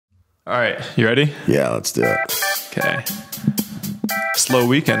All right, you ready? Yeah, let's do it. Okay. Slow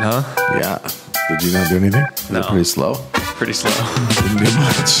weekend, huh? Yeah. Did you not do anything? No. Was it pretty slow? Pretty slow. Didn't do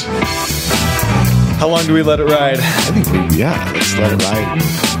much. How long do we let it ride? I think let's let it ride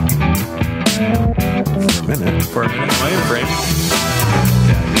for a minute. For a minute. Am I in frame?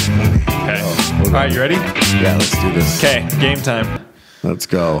 Okay. All right, you ready? Yeah, let's do this. Okay, game time. Let's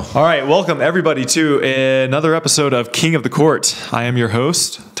go. All right, welcome everybody to another episode of King of the Court. I am your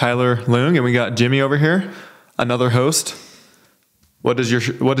host, Tyler Leung, and we got Jimmy over here, another host. What does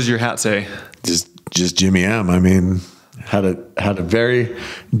your hat say? Just Jimmy M. I mean, had a very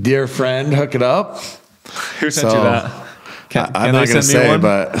dear friend hook it up. Who sent you that? I'm not going to say,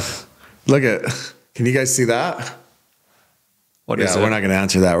 but look at. Can you guys see that? What is it? We're not going to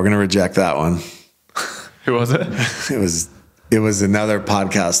answer that. We're going to reject that one. Who was it? It was another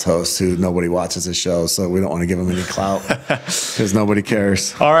podcast host who nobody watches the show, so we don't want to give him any clout because nobody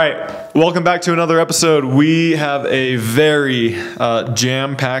cares. All right. Welcome back to another episode. We have a very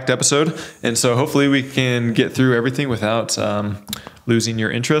jam-packed episode, and so hopefully we can get through everything without losing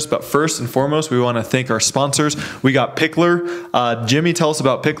your interest. But first and foremost, we want to thank our sponsors. We got Pickler. Jimmy, tell us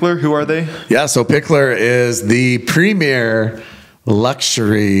about Pickler. Who are they? Yeah, so Pickler is the premier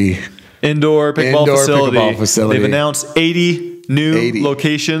luxury Indoor pickleball facility. They've announced 80 new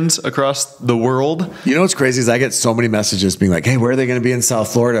locations across the world. You know what's crazy is I get so many messages being like, hey, where are they going to be in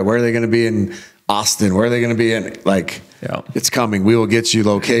South Florida? Where are they going to be in Austin? Where are they going to be in? It's coming. We will get you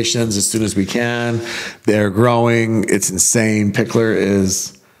locations as soon as we can. They're growing. It's insane. Pickler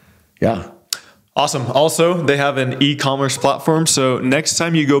is, Awesome. Also, they have an e-commerce platform. So next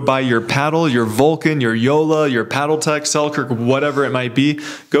time you go buy your paddle, your Vulcan, your Yola, your Paddle Tech, Selkirk, whatever it might be,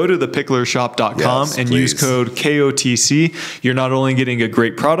 go to thepicklershop.com and use code KOTC. You're not only getting a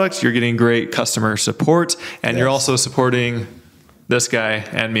great product, you're getting great customer support, and you're also supporting this guy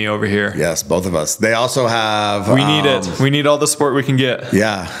and me over here. Yes, both of us. They also have... We need it. We need all the support we can get.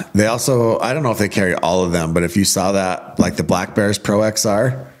 Yeah. They also... I don't know if they carry all of them, but if you saw that, like the Black Bears Pro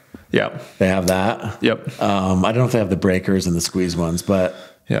XR... Yeah, they have that. Yep. I don't know if they have the breakers and the squeeze ones, but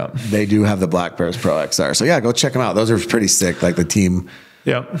they do have the Black Bears Pro XR. So go check them out. Those are pretty sick. Like the team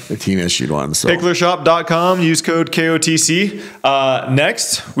issued ones. So. Picklershop.com. Use code KOTC.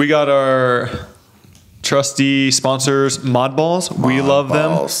 Next, we got our trusty sponsors, Mod Balls. We love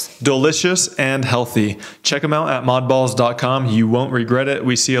them. Delicious and healthy. Check them out at modballs.com. You won't regret it.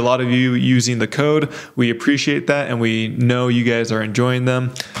 We see a lot of you using the code. We appreciate that, and we know you guys are enjoying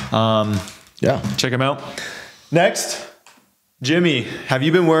them. Check them out. Next, Jimmy, have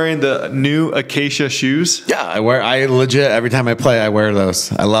you been wearing the new Acacia shoes? Yeah, I legit, every time I play, I wear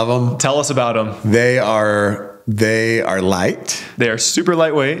those. I love them. Tell us about them. They are light. They are super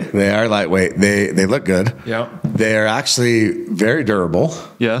lightweight. They are lightweight. They look good. Yeah. They are actually very durable.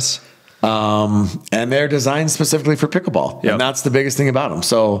 Yes. And they're designed specifically for pickleball. Yep. And that's the biggest thing about them.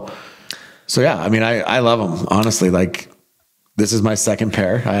 So yeah, I mean, I love them, honestly. Like, this is my second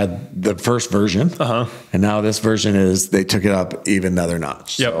pair. I had the first version, and now this version they took it up even another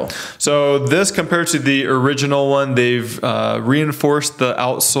notch. Yep. So this, compared to the original one, they've reinforced the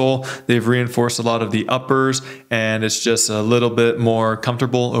outsole. They've reinforced a lot of the uppers, and it's just a little bit more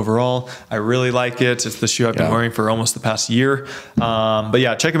comfortable overall. I really like it. It's the shoe I've been wearing for almost the past year. But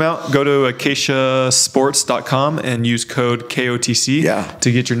yeah, check them out. Go to acaciasports.com and use code KOTC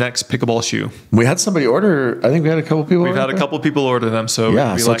to get your next pickleball shoe. We had somebody order. I think we had a couple people. We've had a couple people order them. So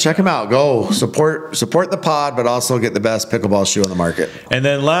check them out. Go support the pod, but also get the best pickleball shoe on the market. And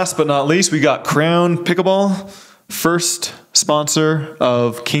then last but not least, we got Crown Pickleball, first sponsor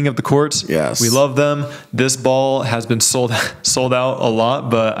of King of the Court. Yes, we love them. This ball has been sold out a lot,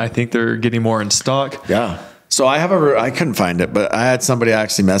 but I think they're getting more in stock. Yeah. So I couldn't find it, but I had somebody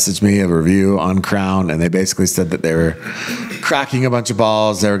actually message me a review on Crown, and they basically said that they were cracking a bunch of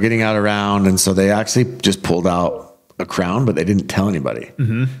balls. They were getting out of round, and so they actually just pulled out a Crown, but they didn't tell anybody.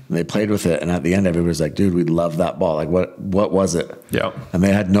 And they played with it, and at the end, everybody was like, "Dude, we love that ball. Like, what was it?" Yeah. And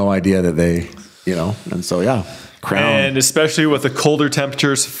they had no idea that they, and so Crown. And especially with the colder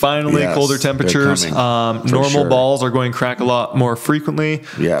temperatures, colder temperatures, normal balls are going to crack a lot more frequently.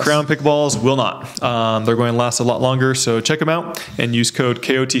 Yes. Crown pickballs will not. They're going to last a lot longer. So check them out and use code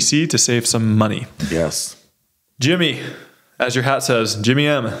KOTC to save some money. Yes. Jimmy, as your hat says, Jimmy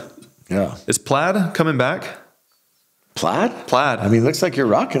M. Yeah. Is plaid coming back? Plaid? Plaid. I mean, it looks like you're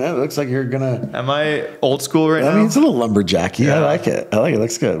rocking it. It looks like you're gonna. Am I old school right now? I mean, it's a little lumberjacky. I like it. It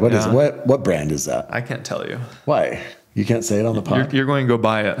looks good. What brand is that? I can't tell you. Why? You can't say it on the pod? You're going to go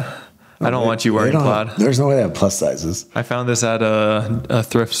buy it. I don't want you wearing plaid. There's no way they have plus sizes. I found this at a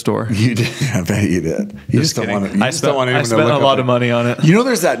thrift store. You did. I bet you did. You just don't want to. I spent a lot of money on it. You know,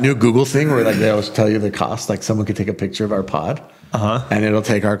 there's that new Google thing where like they always tell you the cost. Like someone could take a picture of our pod, and it'll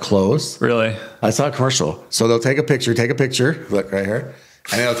take our clothes. Really? I saw a commercial. So they'll take a picture. Look right here.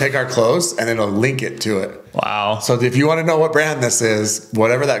 And it'll take our clothes and then it'll link it to it. Wow. So if you want to know what brand this is,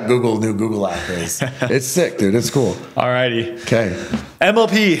 whatever that new Google app is, it's sick, dude. It's cool. All righty. Okay.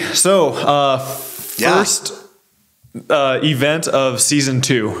 MLP. So first event of season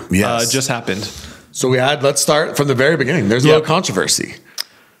 2 just happened. So let's start from the very beginning. There's a little controversy.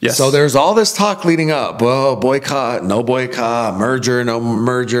 Yes. So there's all this talk leading up. Well, boycott, no boycott, merger, no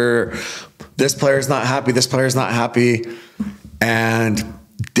merger. This player's not happy. This player's not happy. And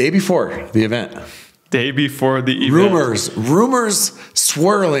day before the event. Rumors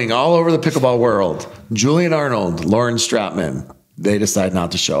swirling all over the pickleball world. Julian Arnold, Lauren Stratman, they decide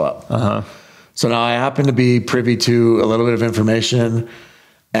not to show up. So now I happen to be privy to a little bit of information,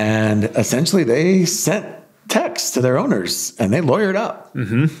 and essentially they sent texts to their owners and they lawyered up.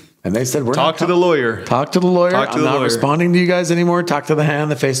 And they said, Talk to the lawyer. Talk to the lawyer. I'm not responding to you guys anymore. Talk to the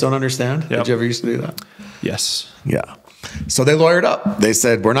hand. The face don't understand. Did you ever used to do that? Yes. Yeah. So they lawyered up. They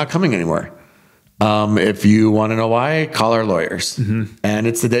said, we're not coming anymore. If you want to know why, call our lawyers. And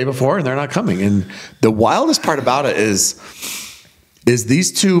it's the day before and they're not coming. And the wildest part about it is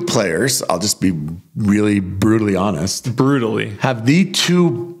these two players, I'll just be really brutally honest. Have the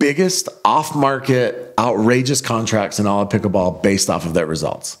two biggest off-market, outrageous contracts in all of pickleball based off of their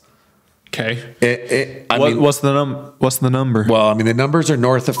results. Okay. What's the number? Well, I mean, the numbers are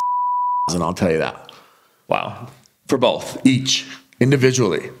north of and I'll tell you that. Wow. For both, each,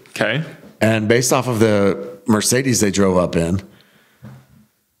 individually. Okay. And based off of the Mercedes they drove up in,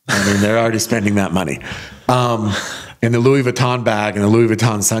 I mean, they're already spending that money. And the Louis Vuitton bag and the Louis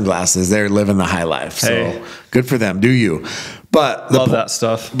Vuitton sunglasses, they're living the high life. So good for them. Do you? But love that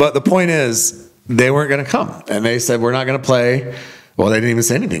stuff. But the point is, they weren't going to come. And they said, we're not going to play. Well, they didn't even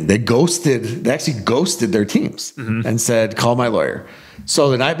say anything. They actually ghosted their teams and said, call my lawyer.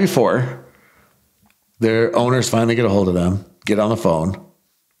 So the night before, their owners finally get a hold of them, get on the phone,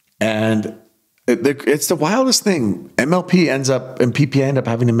 and it's the wildest thing. MLP ends up and PPA end up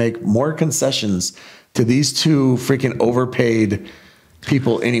having to make more concessions to these two freaking overpaid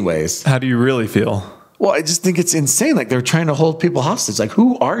people anyways. How do you really feel? Well, I just think it's insane. Like they're trying to hold people hostage. Like,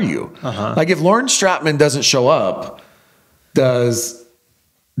 who are you? Like if Lauren Stratman doesn't show up, do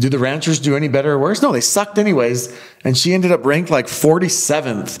the Ranchers do any better or worse? No, they sucked anyways. And she ended up ranked like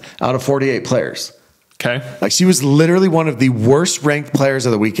 47th out of 48 players. Okay. Like she was literally one of the worst ranked players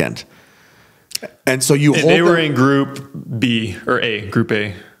of the weekend. And so they were in Group B or A, Group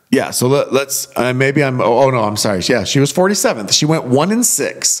A. Yeah. So let's I'm sorry. Yeah. She was 47th. She went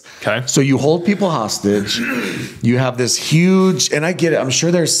 1-6. Okay. So you hold people hostage. You have this huge, and I get it. I'm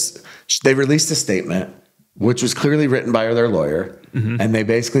sure they released a statement, which was clearly written by their lawyer. And they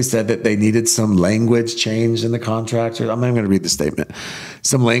basically said that they needed some language change in the contract. I'm not even going to read the statement.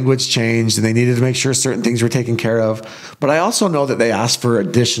 Some language change, and they needed to make sure certain things were taken care of. But I also know that they asked for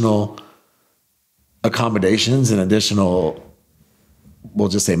additional accommodations and additional, we'll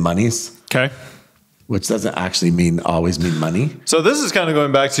just say monies. Okay. Which doesn't actually always mean money. So this is kind of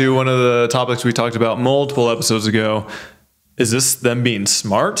going back to one of the topics we talked about multiple episodes ago. Is this them being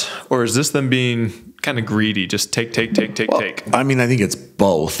smart, or is this them being kind of greedy? Just take. I mean, I think it's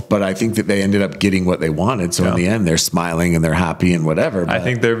both, but I think that they ended up getting what they wanted. So in the end, they're smiling and they're happy and whatever. I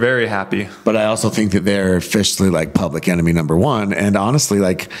think they're very happy. But I also think that they're officially like public enemy number one. And honestly,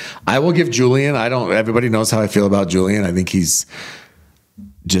 like I will give Julian, everybody knows how I feel about Julian. I think he's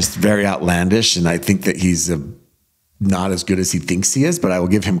just very outlandish. And I think that he's not as good as he thinks he is, but I will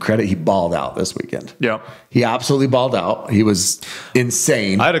give him credit. He balled out this weekend. Yeah. He absolutely balled out. He was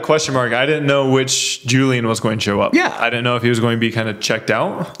insane. I had a question mark. I didn't know which Julian was going to show up. Yeah. I didn't know if he was going to be kind of checked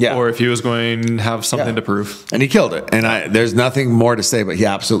out or if he was going to have something to prove. And he killed it. And there's nothing more to say, but he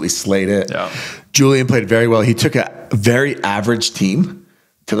absolutely slayed it. Yeah. Julian played very well. He took a very average team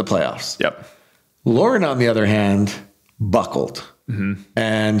to the playoffs. Yep. Lauren, on the other hand, buckled.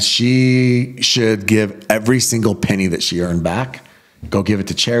 And she should give every single penny that she earned back. Go give it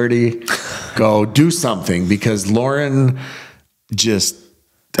to charity. Go do something, because Lauren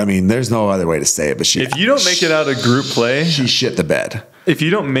there's no other way to say it. But if you don't make it out of group play, she shit the bed. if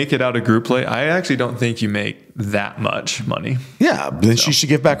you don't make it out of group play, I actually don't think you make that much money. Yeah, then she should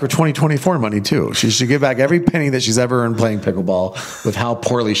give back her 2024 money too. She should give back every penny that she's ever earned playing pickleball with how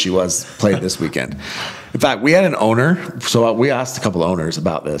poorly she was played this weekend. In fact, we had an owner, so we asked a couple owners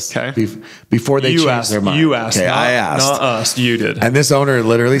about this before they changed their mind. You asked, okay, I asked. Not us, you did. And this owner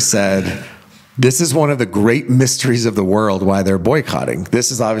literally said, this is one of the great mysteries of the world why they're boycotting.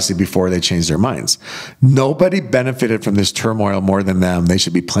 This is obviously before they changed their minds. Nobody benefited from this turmoil more than them. They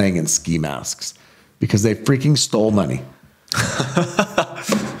should be playing in ski masks because they freaking stole money.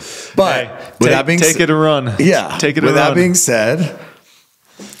 But with that being take it a run. Yeah. Take it a with run. That being said,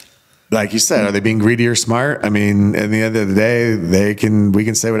 like you said, are they being greedy or smart? I mean, at the end of the day, we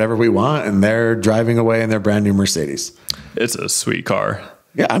can say whatever we want, and they're driving away in their brand new Mercedes. It's a sweet car.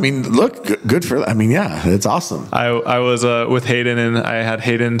 Yeah, I mean, look, good for. I mean, yeah, it's awesome. I was with Hayden, and I had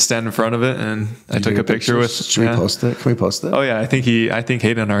Hayden stand in front of it, and I took a picture with. Should we post it? Can we post it? Oh yeah, I think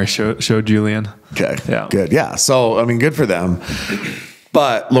Hayden already showed Julian. Okay, yeah, good, yeah. So I mean, good for them.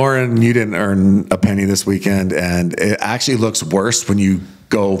 But Lauren, you didn't earn a penny this weekend, and it actually looks worse when you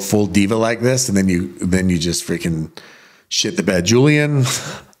go full diva like this, and then you just freaking shit the bed. Julian,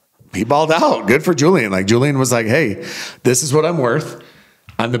 he balled out. Good for Julian. Like Julian was like, "Hey, this is what I'm worth.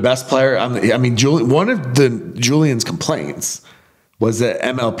 I'm the best player." Julian. One of Julian's complaints was that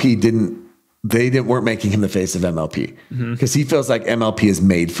MLP weren't making him the face of MLP because he feels like MLP is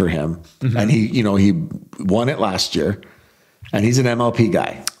made for him, and he won it last year, and he's an MLP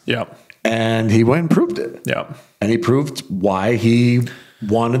guy. Yeah, and he went and proved it. Yeah, and he proved why he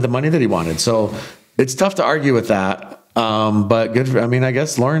wanted the money that he wanted. So it's tough to argue with that. But good for, I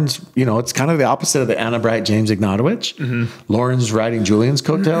guess Lauren's, it's kind of the opposite of the Anna Bright, James Ignatowicz. Lauren's riding Julian's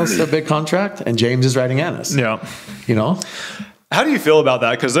coattails, a big contract, and James is riding Anna's. Yeah. How do you feel about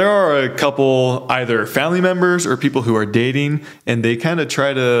that? Because there are a couple either family members or people who are dating, and they kind of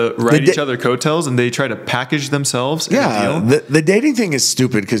try to ride each other coattails, and they try to package themselves. Yeah, the dating thing is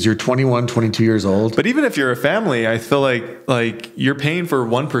stupid because you're 21, 22 years old. But even if you're a family, I feel like you're paying for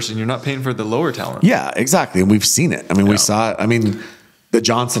one person, you're not paying for the lower talent. Yeah, exactly. And we've seen it. We saw it. The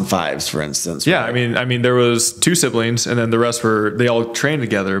Johnson Fives, for instance. Yeah, right? There was 2 siblings, and then the rest they all trained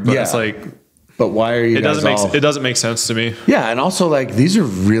together. But it's like. But why are you? It doesn't make sense to me. Yeah, and also these are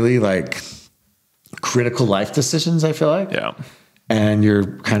really critical life decisions. I feel like. Yeah. And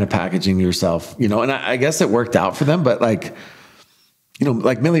you're kind of packaging yourself, and I guess it worked out for them. But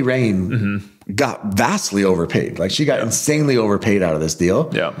Millie Rain got vastly overpaid. She got insanely overpaid out of this deal.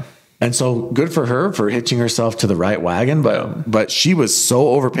 Yeah. And so good for her for hitching herself to the right wagon. But she was so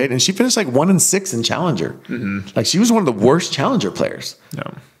overpaid, and she finished 1-6 in Challenger. She was one of the worst Challenger players. Yeah.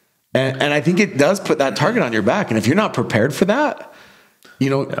 And I think it does put that target on your back. And if you're not prepared for that, I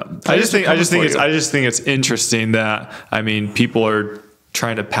just think it's interesting that people are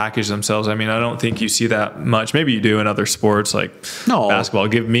trying to package themselves. I don't think you see that much. Maybe you do in other sports like basketball.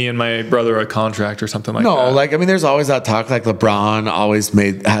 Give me and my brother a contract or something like that. There's always that talk. LeBron always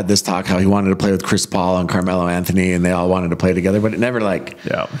had this talk how he wanted to play with Chris Paul and Carmelo Anthony, and they all wanted to play together, but it never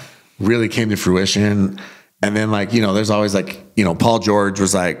really came to fruition. And then there's always Paul George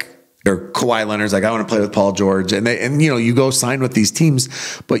was or Kawhi Leonard's I want to play with Paul George, and you go sign with these teams,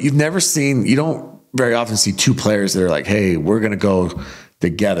 but you don't very often see 2 players that are hey, we're going to go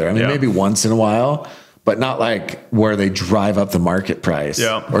together. Maybe once in a while, but not where they drive up the market price.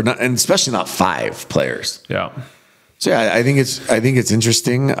 Yeah. Or not, and especially not 5 players. Yeah. So yeah, I think it's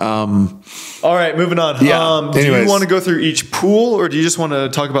interesting. All right, moving on. Yeah. Do you want to go through each pool, or do you just want to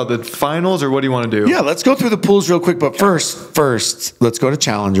talk about the finals, or what do you want to do? Yeah, let's go through the pools real quick. But first, let's go to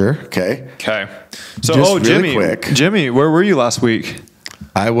Challenger. Okay. So, just Jimmy, really quick. Jimmy, where were you last week?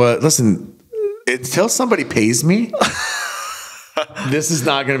 Listen, until somebody pays me, this is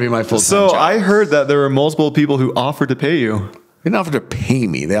not going to be my full-time job. I heard that there were multiple people who offered to pay you. They didn't offer to pay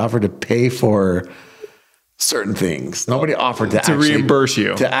me. They offered to pay for certain things. Nobody offered to reimburse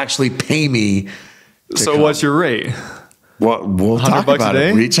you, to actually pay me. So what's your rate? Well, we'll talk about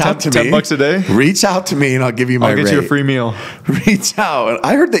it. Reach out to me. $10 a day? Reach out to me and I'll give you my rate. I'll get you a free meal. Reach out.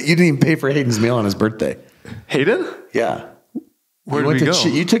 I heard that you didn't even pay for Hayden's meal on his birthday. Hayden? Yeah. Where did we go?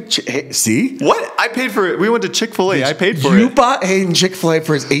 You took, see? What? I paid for it. We went to Chick-fil-A. I paid for it. You bought Hayden Chick-fil-A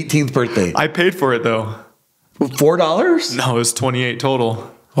for his 18th birthday. I paid for it though. $4? No, it was $28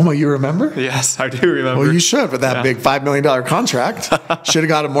 total. Oh my, you remember? Yes, I do remember. Well, you should, with that big $5 million contract. Should have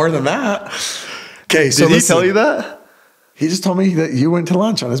got him more than that. Okay, so did he tell you that? He just told me that you went to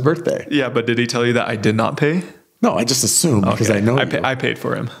lunch on his birthday. Yeah, but did he tell you that I did not pay? No, I just assumed because I know I paid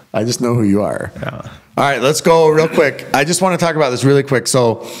for him. I just know who you are. Yeah. All right, let's go real quick. I just want to talk about this really quick.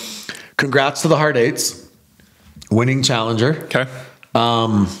 So, congrats to the Hard Eights winning Challenger. Okay.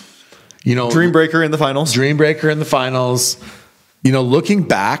 You know, Dream breaker in the finals. Dream breaker in the finals. You know, looking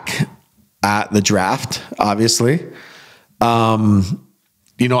back at the draft, obviously,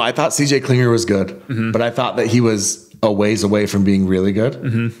 you know, I thought CJ Klinger was good, but I thought that he was a ways away from being really good.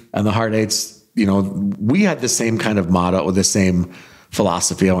 And the Hard Eights, you know, we had the same kind of motto, or the same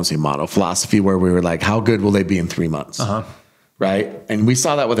philosophy. I won't say motto, philosophy, where we were like, how good will they be in 3 months? Right. And we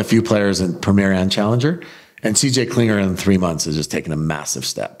saw that with a few players in Premier and Challenger, and CJ Klinger in 3 months is just taking a massive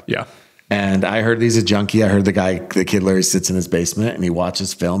step. Yeah. And I heard he's a junkie. I heard the kid Larry sits in his basement and he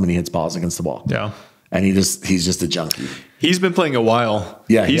watches film and he hits balls against the wall. Yeah. And he's just a junkie. He's been playing a while.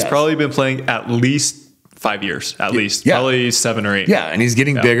 Yeah. He's probably been playing at least 5 years, at least. Yeah. Probably 7 or 8. Yeah. And he's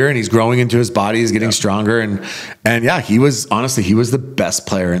getting bigger and he's growing into his body. He's getting stronger. And yeah, he was the best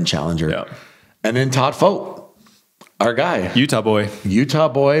player in Challenger. Yeah. And then Todd Fote, our guy. Utah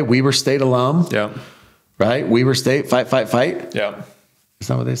boy. Weber State alum. Yeah. Right? Weber State, fight. Yeah. Is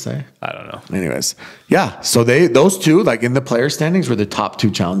that what they say? I don't know. Anyways. Yeah. So those two, like in the player standings, were the top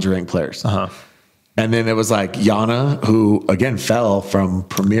 2 Challenger ranked players. And then it was like Yana, who again fell from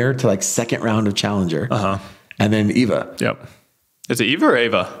Premier to like second round of Challenger. And then Eva. Yep. Is it Eva or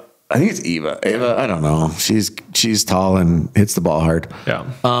Ava? I think it's Eva. Ava, I don't know. She's tall and hits the ball hard.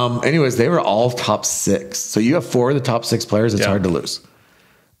 Yeah. Anyways, they were all top 6. So you have 4 of the top 6 players. It's hard to lose.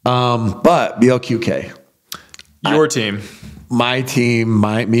 But BLQK. Your team. My team,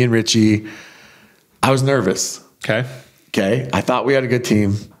 me and Richie, I was nervous. Okay. I thought we had a good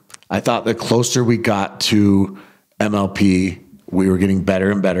team. I thought the closer we got to MLP, we were getting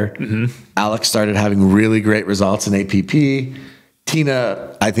better and better. Alex started having really great results in APP.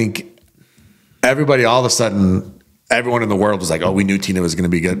 Tina, I think everybody, all of a sudden, everyone in the world was like, oh, we knew Tina was going to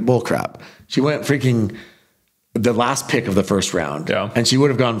be good. Bull crap. She went freaking the last pick of the first round. Yeah. And she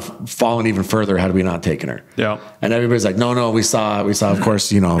would have fallen even further had we not taken her. Yeah. And everybody's like, no, we saw, of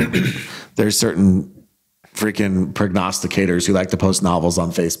course, you know, there's certain freaking prognosticators who like to post novels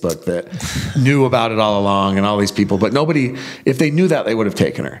on Facebook that knew about it all along and all these people, but nobody, if they knew that, they would have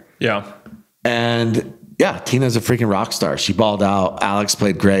taken her. Yeah. And yeah, Tina's a freaking rock star. She balled out. Alex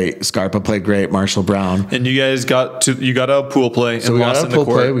played great. Scarpa played great. Marshall Brown. And you guys got a pool play. So we got a pool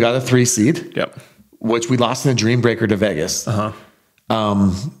play. We got a 3 seed. Yep. Which we lost in the Dream Breaker to Vegas.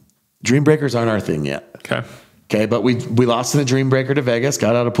 Dream Breakers aren't our thing yet. Okay, but we lost in the Dream Breaker to Vegas,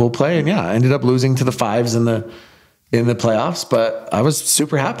 got out of pool play, and yeah, ended up losing to the 5s in the playoffs. But I was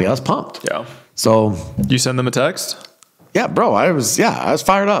super happy. I was pumped. Yeah. So you send them a text? Yeah, bro. I was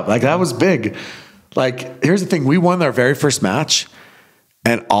fired up. Like that was big. Like here's the thing: we won our very first match,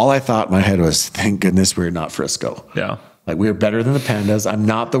 and all I thought in my head was, "Thank goodness we're not Frisco." Yeah. Like we were better than the Pandas. I'm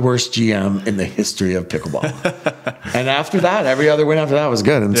not the worst GM in the history of pickleball. And after that, every other win after that was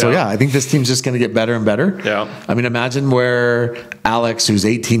good. And so, yeah, I think this team's just going to get better and better. Yeah. I mean, imagine where Alex, who's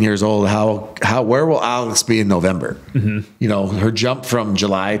 18 years old, where will Alex be in November? You know, her jump from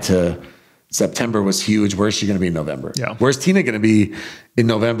July to September was huge. Where's she going to be in November? Yeah. Where's Tina going to be in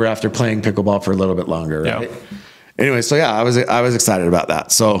November after playing pickleball for a little bit longer? Right? Yeah. Anyway, so yeah, I was excited about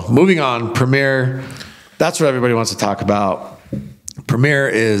that. So moving on, Premier. That's what everybody wants to talk about. Premier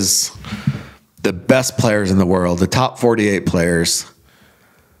is the best players in the world, the top 48 players.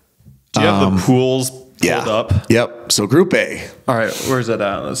 Do you have the pools pulled up? Yep. So Group A. All right. Where's that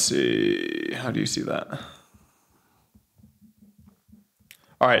at? Let's see. How do you see that?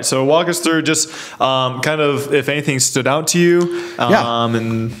 All right. So walk us through just kind of if anything stood out to you.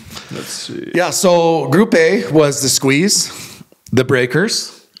 And let's see. Yeah. So Group A was the Squeeze, the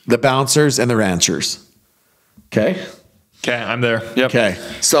Breakers, the Bouncers, and the Ranchers. Okay. I'm there. Yep. Okay.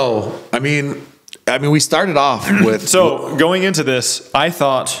 So, I mean, we started off with. So going into this, I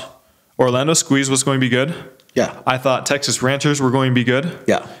thought Orlando Squeeze was going to be good. Yeah. I thought Texas Ranchers were going to be good.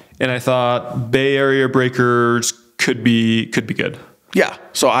 Yeah. And I thought Bay Area Breakers could be good. Yeah.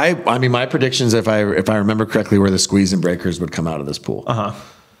 So I mean, my predictions, if I remember correctly, were the Squeeze and Breakers would come out of this pool.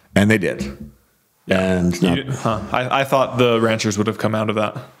 And they did. Yeah. And I thought the Ranchers would have come out of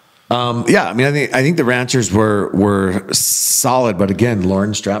that. Yeah, I mean, I think the Ranchers were solid, but again,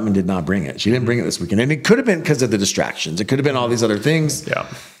 Lauren Stratman did not bring it. She didn't bring it this weekend, and it could have been because of the distractions. It could have been all these other things. Yeah,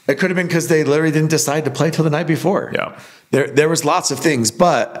 it could have been because they literally didn't decide to play till the night before. Yeah, there was lots of things,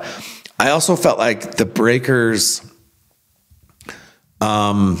 but I also felt like the Breakers.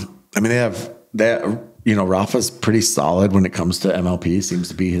 I mean, they you know, Rafa's pretty solid when it comes to MLP. Seems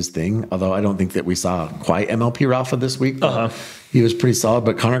to be his thing. Although I don't think that we saw quite MLP Rafa this week. He was pretty solid,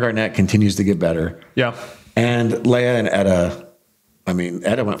 but Connor Garnett continues to get better. Yeah. And Leia and Etta, I mean,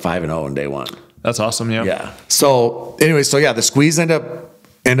 Etta went 5-0 in day one. That's awesome. Yeah. Yeah. So anyway, the Squeeze end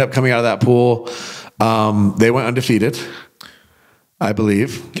up coming out of that pool. They went undefeated. I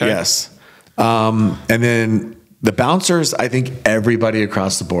believe. Okay. Yes. And then the bouncers, I think everybody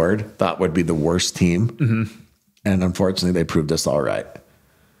across the board thought would be the worst team. And unfortunately, they proved us all right.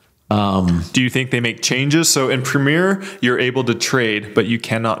 Do you think they make changes? So in Premier, you're able to trade, but you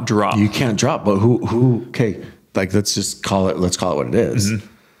cannot drop. You can't drop, but who okay, like let's call it what it is.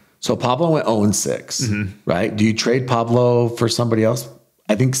 So Pablo went 0-6, right? Do you trade Pablo for somebody else?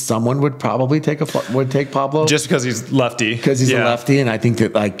 I think someone would probably take Pablo. Just because he's lefty. Because he's a lefty, and I think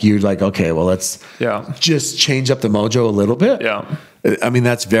that like you're like, okay, well let's just change up the mojo a little bit. Yeah. I mean,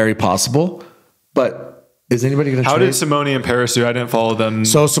 that's very possible. But is anybody going to trade? How did Simone and Paris do? I didn't follow them.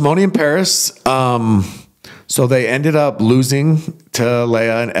 So Simone and Paris, so they ended up losing to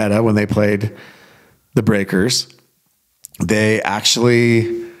Leah and Etta when they played the Breakers. They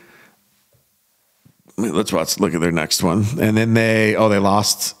actually... Let's look at their next one. And then they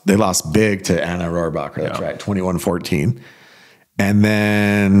lost big to Anna Rohrbacher. That's right. 21-14. And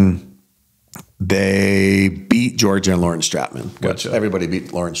then they beat Georgia and Lauren Stratman. Gotcha. Everybody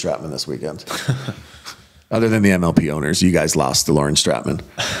beat Lauren Stratman this weekend. Other than the MLP owners, you guys lost to Lauren Stratman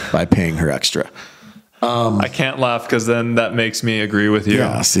by paying her extra. I can't laugh because then that makes me agree with you.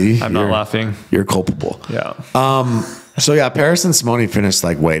 Yeah, see? I'm not laughing. You're culpable. Yeah. So yeah, Paris and Simone finished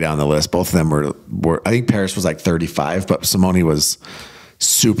like way down the list. Both of them were I think Paris was like 35, but Simone was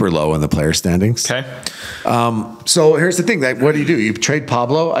super low in the player standings. Okay. So here's the thing, what do? You trade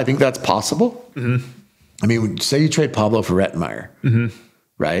Pablo? I think that's possible. I mean, say you trade Pablo for Rettenmeier,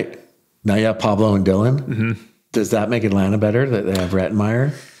 right? Now you have Pablo and Dylan. Does that make Atlanta better that they have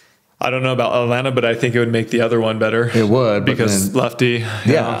Rettenmeier? I don't know about Atlanta, but I think it would make the other one better. It would. Because lefty.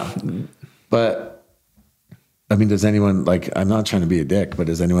 Yeah. But I mean, does anyone, like, I'm not trying to be a dick, but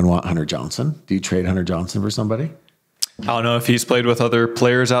does anyone want Hunter Johnson? Do you trade Hunter Johnson for somebody? I don't know if he's played with other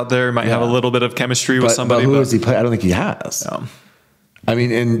players out there. Might have a little bit of chemistry with somebody. But who has he played? I don't think he has. Yeah. I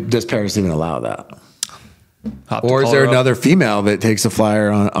mean, and does Paris even allow that? Or is there another female that takes a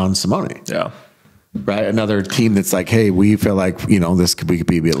flyer on Simone? Yeah. Right? Another team that's like, hey, we feel like, we could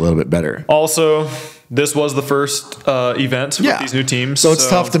be a little bit better. Also, this was the first event with these new teams. So it's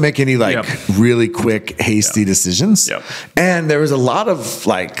tough to make any really quick, hasty decisions. Yep. And there was a lot of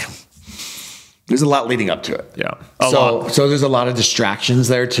there's a lot leading up to it. Yeah. So there's a lot of distractions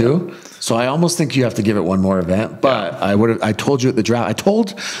there too. So I almost think you have to give it one more event. But I told you at the draft, I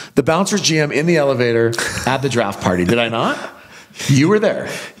told the Bouncers GM in the elevator at the draft party. Did I not? You were there.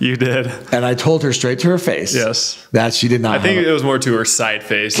 You did. And I told her straight to her face. Yes. That she did not. I think it was more to her side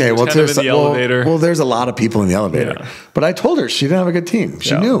face. Okay, well, kind of in the elevator. Well, there's a lot of people in the elevator. Yeah. But I told her she didn't have a good team.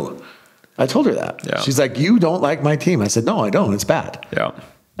 She knew. I told her that. Yeah. She's like, you don't like my team. I said, no, I don't. It's bad. Yeah.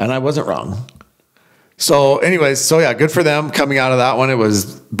 And I wasn't wrong. So anyways, good for them coming out of that one. It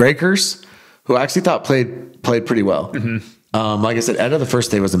was Breakers, who I actually thought played pretty well. Like I said, Etta, the first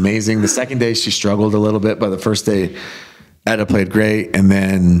day was amazing. The second day, she struggled a little bit, but the first day, Etta played great, and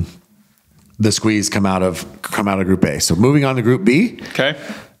then the squeeze come out of Group A. So moving on to Group B. Okay.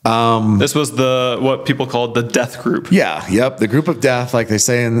 This was what people called the death group. Yeah. Yep. The group of death, like they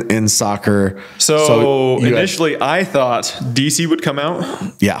say in soccer. So initially, I thought DC would come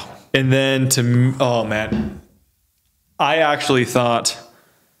out. Yeah. And then I actually thought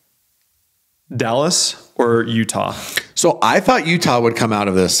Dallas or Utah. So I thought Utah would come out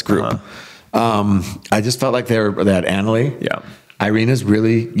of this group. I just felt like they had Annalie. Yeah. Irina's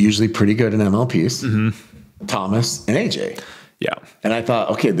usually pretty good in MLPs. Thomas and AJ. Yeah. And I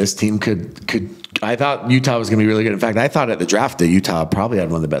thought, okay, this team I thought Utah was going to be really good. In fact, I thought at the draft that Utah probably had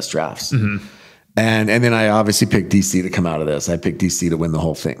one of the best drafts. And then I obviously picked DC to come out of this. I picked DC to win the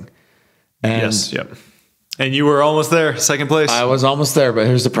whole thing. And yes. Yep. And you were almost there, second place. I was almost there, but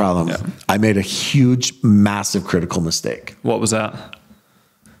here's the problem. Yeah. I made a huge, massive, critical mistake. What was that?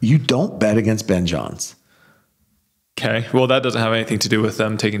 You don't bet against Ben Johns. Okay. Well, that doesn't have anything to do with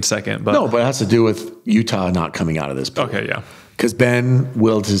them taking second. But no, but it has to do with Utah not coming out of this pool. Okay, yeah. Because Ben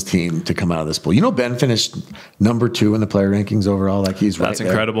willed his team to come out of this pool. Ben finished number 2 in the player rankings overall. Like he's right there. That's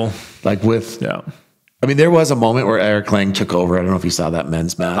incredible. Like I mean, there was a moment where Eric Lang took over. I don't know if you saw that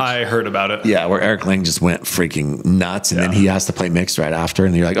men's match. I heard about it. Yeah, where Eric Lang just went freaking nuts, and then he has to play mixed right after,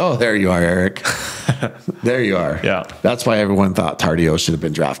 and you're like, oh, there you are, Eric. There you are. Yeah. That's why everyone thought Tardio should have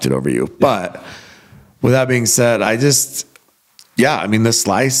been drafted over you. Yeah. But with that being said, the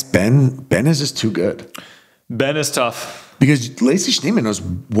slice, Ben is just too good. Ben is tough. Because Lacey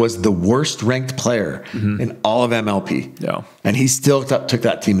Schneemann was the worst ranked player in all of MLP. Yeah. And he still took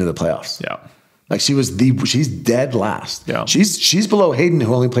that team to the playoffs. Yeah. Like she's dead last. Yeah. She's below Hayden,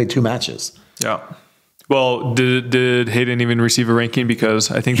 who only played 2 matches. Yeah. Well, did Hayden even receive a ranking?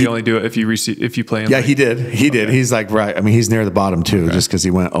 Because I think they only do it if you play him. Yeah, he did. He did. He's like, right. I mean, he's near the bottom too, just because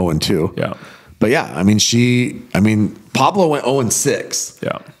he went 0-2. Yeah. But yeah, I mean, Pablo went 0-6.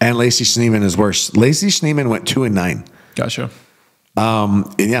 Yeah. And Lacey Schneeman is worse. Lacey Schneeman went 2-9. Gotcha.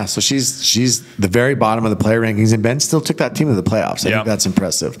 And yeah, so she's the very bottom of the player rankings, and Ben still took that team to the playoffs. I think that's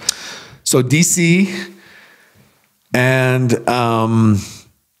impressive. So DC and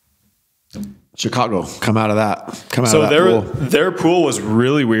Chicago come out of that. Their pool was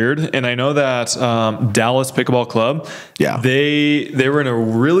really weird, and I know that Dallas Pickleball Club, they were in a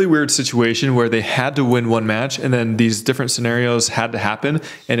really weird situation where they had to win one match, and then these different scenarios had to happen,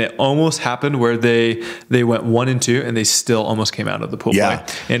 and it almost happened where they went 1-2, and they still almost came out of the pool play.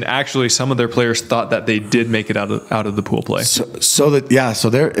 And actually, some of their players thought that they did make it out of the pool play.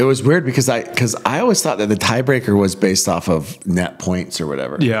 It was weird because I always thought that the tiebreaker was based off of net points or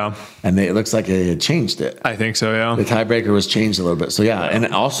whatever. Yeah, and it looks like they had changed it. I think so, yeah. The tiebreaker was changed a little bit. So, yeah. And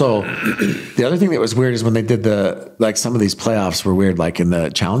also, the other thing that was weird is when they did some of these playoffs were weird, like in the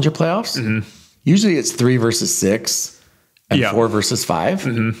Challenger playoffs. Usually it's 3 versus 6 and 4 versus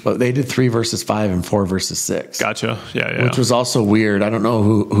 5. But they did 3 versus 5 and 4 versus 6. Gotcha. Yeah. Which was also weird. I don't know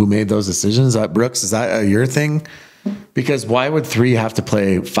who made those decisions. Brooks, is that your thing? Because why would 3 have to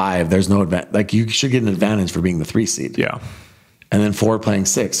play 5? There's no advantage. Like, you should get an advantage for being the 3 seed. Yeah. And then 4 playing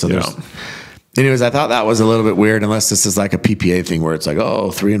 6. So anyways, I thought that was a little bit weird, unless this is like a PPA thing where it's like,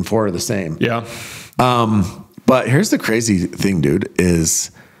 3 and 4 are the same. Yeah. But here's the crazy thing, dude,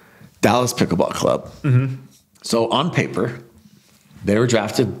 is Dallas Pickleball Club. So on paper, they were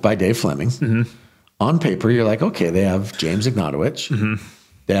drafted by Dave Fleming. On paper, you're like, okay, they have James Ignatowicz.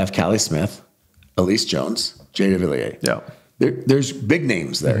 They have Callie Smith, Elise Jones, Jay DeVilliers. Yeah. There's big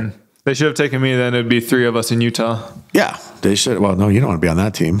names there. They should have taken me, then it'd be 3 of us in Utah. Yeah, they should. Well, no, you don't want to be on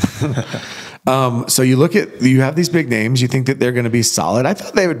that team. So you have these big names. You think that they're going to be solid. I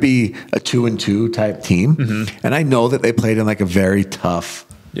thought they would be a 2-2 type team. And I know that they played in like a very tough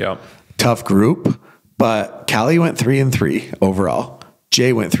group, but Callie went 3-3 overall.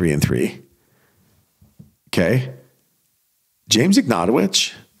 Jay went 3-3. Okay. James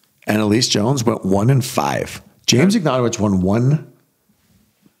Ignatowicz and Elise Jones went 1-5. James Ignatowicz won 1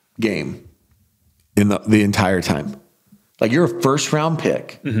 game in the entire time. Like, you're a first round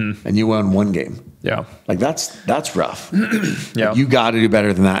pick and you won 1 game. Yeah. Like, that's rough. Yeah. Like, you got to do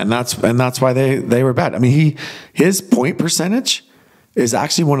better than that. And that's why they were bad. I mean, his point percentage is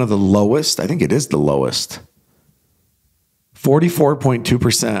actually one of the lowest. I think it is the lowest.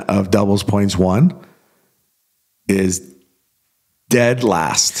 44.2% of doubles points won is dead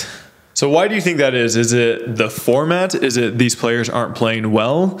last. So why do you think that is? Is it the format? Is it these players aren't playing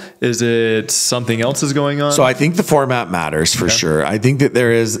well? Is it something else is going on? So I think the format matters for sure. I think that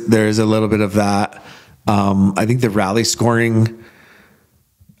there is a little bit of that. I think the rally scoring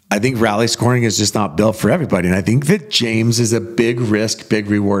is just not built for everybody. And I think that James is a big risk, big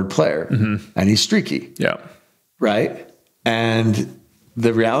reward player. And he's streaky. Yeah. Right? And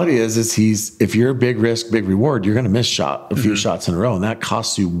the reality is if you're a big risk, big reward, you're going to miss a few shots in a row, and that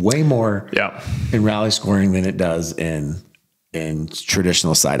costs you way more in rally scoring than it does in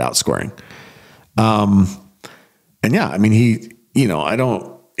traditional side out scoring. And yeah, I mean, he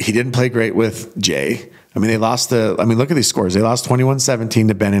didn't play great with Jay. I mean, look at these scores. They lost 21-17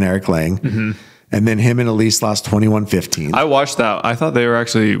 to Ben and Eric Lang. And then him and Elise lost 21-15. I watched that. I thought they were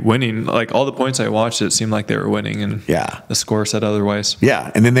actually winning. Like, all the points I watched, it seemed like they were winning. And the score said otherwise.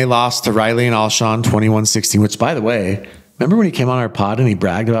 Yeah. And then they lost to Riley and Alshon 21-16, which, by the way, remember when he came on our pod and he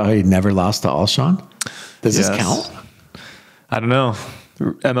bragged about how he'd never lost to Alshon? Does this count? I don't know.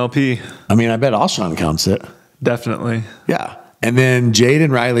 MLP. I mean, I bet Alshon counts it. Definitely. Yeah. And then Jade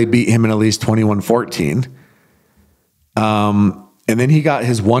and Riley beat him and Elise 21-14. And then he got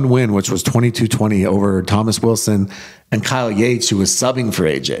his 1 win, which was 22-20 over Thomas Wilson and Kyle Yates, who was subbing for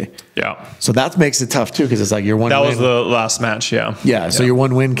AJ. Yeah. So that makes it tough too, because it's like your 1 win. That was the last match, yeah. Yeah. So your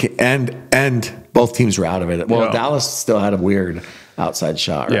 1 win and both teams were out of it. Well, Dallas still had a weird outside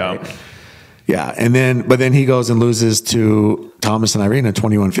shot, right? Yeah. Yeah. But then he goes and loses to Thomas and Irina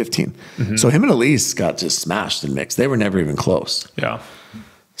 21-15. So him and Elise got just smashed and mixed. They were never even close. Yeah.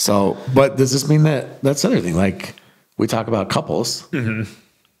 So, but does this mean that's the other thing? Like, we talk about couples.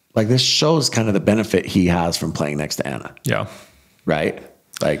 Like, this shows kind of the benefit he has from playing next to Anna. Yeah. Right?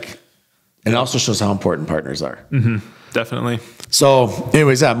 Like, and it also shows how important partners are. Definitely. So,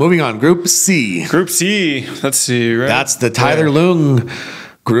 anyways, moving on. Group C. Let's see, right? That's the Tyler Lung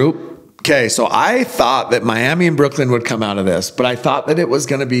group. Okay, so I thought that Miami and Brooklyn would come out of this, but I thought that it was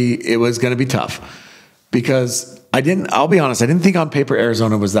gonna be tough. Because I'll be honest, I didn't think on paper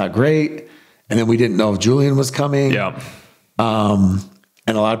Arizona was that great. And then we didn't know if Julian was coming. Yeah.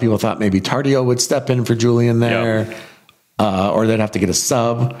 And a lot of people thought maybe Tardio would step in for Julian there, or they'd have to get a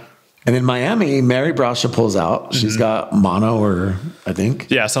sub. And then Miami, Mary Brasha pulls out. She's got mono, or I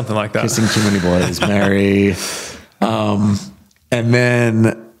think. Yeah, something like that. Kissing too many boys, Mary. And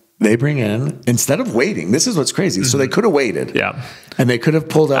then they bring in, instead of waiting, this is what's crazy. So they could have waited. Yeah. And they could have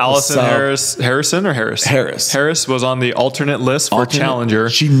pulled out Allison Harrison or Harris? Harris. Harris was on the alternate list for Challenger.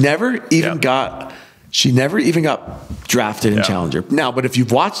 She never even got drafted in Challenger. Now, but if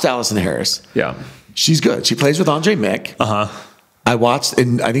you've watched Allison Harris, she's good. She plays with Andre Mick. I watched,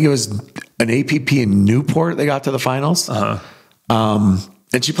 and I think it was an APP in Newport. They got to the finals.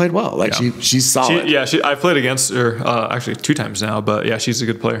 And she played well. Like she's solid. I've played against her actually 2 times now, but yeah, she's a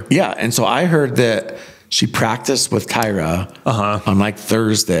good player. Yeah. And so I heard that she practiced with Tyra on like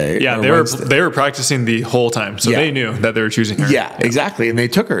Thursday. Yeah, they were practicing the whole time. So they knew that they were choosing her. Yeah, exactly. And they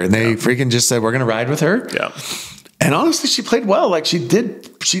took her and they freaking just said, we're gonna ride with her. Yeah. And honestly, she played well. Like she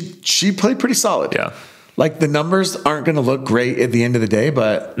played pretty solid. Yeah. Like the numbers aren't gonna look great at the end of the day,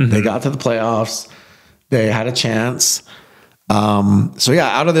 but they got to the playoffs. They had a chance. So yeah,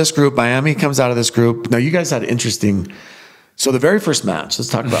 out of this group, Miami comes out of this group. Now you guys had interesting. So the very first match, let's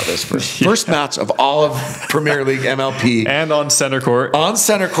talk about this first. First match of all of Premier League MLP. And on center court. On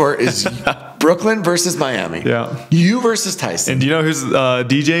center court is Brooklyn versus Miami. Yeah. You versus Tyson. And do you know who's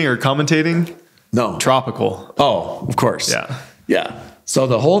DJing or commentating? No. Tropical. Oh, of course. Yeah. Yeah. So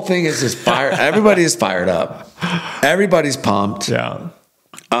the whole thing is just fire. Everybody is fired up. Everybody's pumped. Yeah.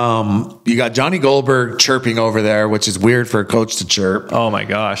 You got Johnny Goldberg chirping over there, which is weird for a coach to chirp. Oh my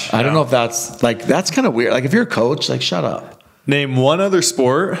gosh. I don't know if that's kind of weird. Like if you're a coach, like shut up. Name one other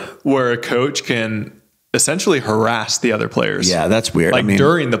sport where a coach can essentially harass the other players. Yeah, that's weird. Like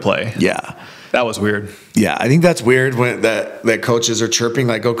during the play. Yeah. That was weird. Yeah, I think that's weird when that coaches are chirping,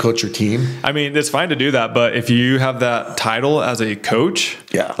 like, go coach your team. I mean, it's fine to do that, but if you have that title as a coach,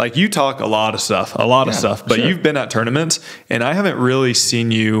 like you talk a lot of stuff, but you've been at tournaments, and I haven't really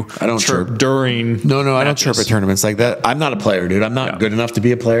seen you chirp during No, I don't chirp at tournaments like that. I'm not a player, dude. I'm not good enough to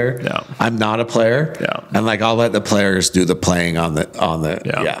be a player. Yeah. I'm not a player. Yeah. And like I'll let the players do the playing on the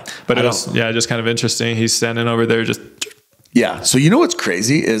But it was just kind of interesting. He's standing over there just. Yeah. So you know what's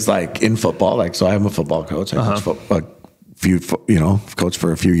crazy is like in football, like, so I'm a football coach. I coach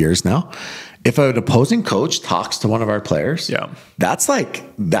for a few years now. If an opposing coach talks to one of our players, that's like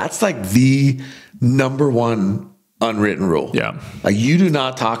the number one unwritten rule. Yeah. Like you do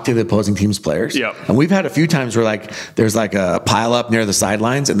not talk to the opposing team's players. Yeah. And we've had a few times where like there's like a pile up near the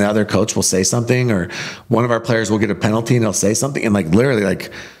sidelines and the other coach will say something, or one of our players will get a penalty and they'll say something, and like literally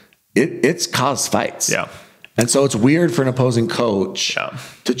like it's caused fights. Yeah. And so it's weird for an opposing coach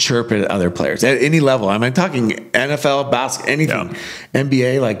to chirp at other players at any level. I'm talking NFL, basketball, anything,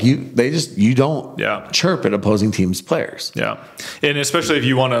 NBA. Like you don't chirp at opposing teams' players. Yeah, and especially if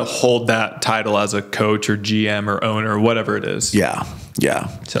you want to hold that title as a coach or GM or owner or whatever it is. Yeah.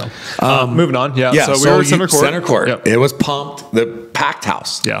 So moving on. So we were center court. Yep. It was pumped. The packed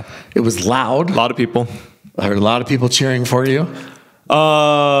house. Yeah, it was loud. A lot of people. I heard a lot of people cheering for you.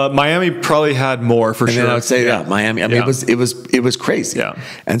 Miami probably had more for sure. I would say Miami. I mean, it was crazy. Yeah.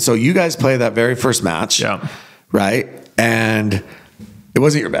 And so you guys play that very first match. Yeah. Right. And it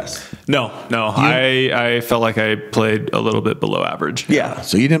wasn't your best. No. I felt like I played a little bit below average. Yeah.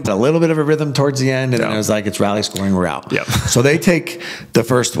 So you didn't put a little bit of a rhythm towards the end, and then it was like, it's rally scoring, we're out. Yeah. So they take the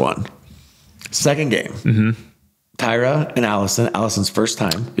first one. Second game. Tyra and Allison's first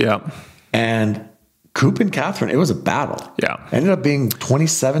time. Yeah. And Coop and Catherine, it was a battle. Yeah. Ended up being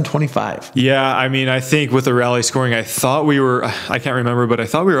 27-25. Yeah. I mean, I think with the rally scoring, I thought we were, I can't remember, but I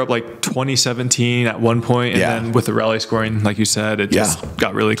thought we were up like 2017 at one point. And then with the rally scoring, like you said, it just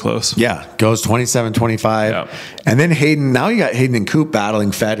got really close. Yeah. Goes 27-25. Yeah. And then now you got Hayden and Coop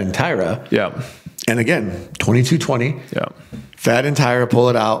battling Fed and Tyra. Yeah. And again, 22-20. Yeah. Fed and Tyra pull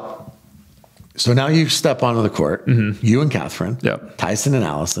it out. So now you step onto the court, you and Catherine, Tyson and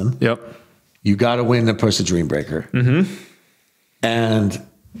Allison. Yep. You got to win to push a dream breaker. And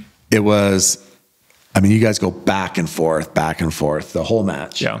it was, I mean, you guys go back and forth the whole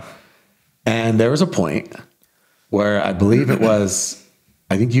match. Yeah. And there was a point where I believe it was,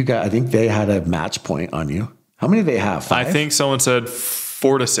 I think they had a match point on you. How many do they have? 5? I think someone said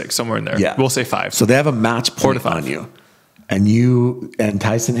 4 to 6, somewhere in there. Yeah. We'll say 5. So they have a match point 4 to 5 on you. And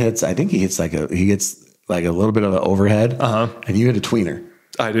Tyson hits, I think he gets like a little bit of an overhead. And you hit a tweener.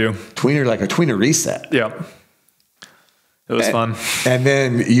 I do. Like a tweener reset. Yeah. It was fun. And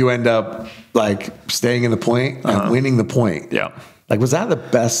then you end up like staying in the point and winning the point. Yeah. Like, was that the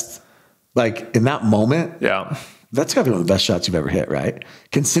best, like in that moment? Yeah. that's got to be one of the best shots you've ever hit, right?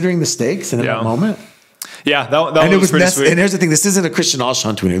 Considering the stakes and in that moment. Yeah, that was pretty sweet. And here's the thing: this isn't a Christian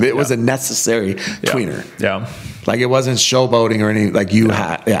Allshon tweener. It was a necessary tweener. Yeah, like it wasn't showboating or anything. Like you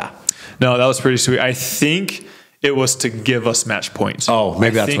had, No, that was pretty sweet. I think it was to give us match points. Oh,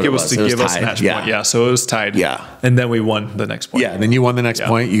 maybe that's what it was. I think it was to give us match point. Yeah, so it was tied. Yeah, and then we won the next point. Yeah, then you won the next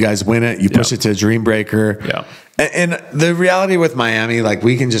point. You guys win it. You push it to a dream breaker. Yeah, and the reality with Miami, like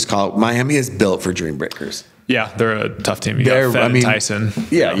we can just call it, Miami is built for dream breakers. Yeah, they're a tough team. You got Fed and Tyson.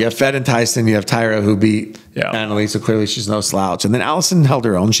 Yeah, you have Fed and Tyson. You have Tyra, who beat Annalise, so clearly she's no slouch. And then Allison held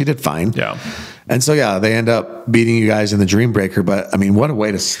her own. She did fine. Yeah. And so, they end up beating you guys in the Dream Breaker. But, I mean, what a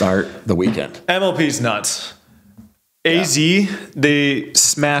way to start the weekend. MLP's nuts. AZ, they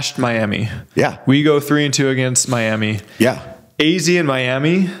smashed Miami. Yeah. We go 3-2 against Miami. Yeah. AZ and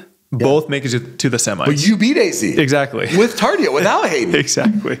Miami both make it to the semis. But you beat AZ. Exactly. With Tardia, without Hayden.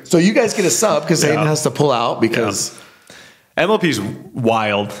 Exactly. So you guys get a sub because Hayden has to pull out because... MLP's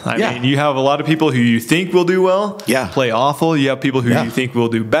wild. I mean, you have a lot of people who you think will do well, play awful. You have people who you think will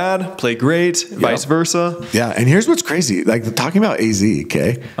do bad, play great, vice versa. Yeah, and here's what's crazy. Like, talking about AZ,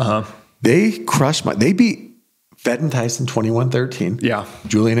 okay? They crushed they beat Fed and Tyson 21-13. Yeah.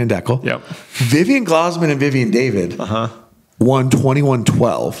 Julian and Deckel. Yep. Vivian Glausman and Vivian David won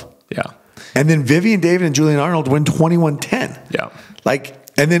 21-12. Yeah. And then Vivian David and Julian Arnold win 21-10. Yeah. Like,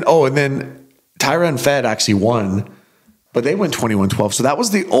 and then Tyra and Fed actually won, but they went 21-12. So that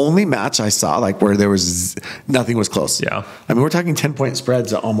was the only match I saw, like, where there was nothing was close. Yeah. I mean, we're talking 10-point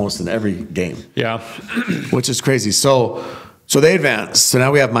spreads almost in every game. Yeah. Which is crazy. So they advance. So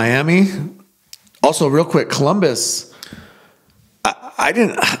now we have Miami. Also, real quick, Columbus. I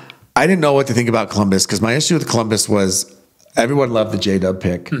didn't know what to think about Columbus because my issue with Columbus was everyone loved the J-Dub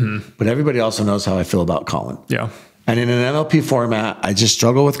pick, but everybody also knows how I feel about Colin. Yeah. And in an MLP format, I just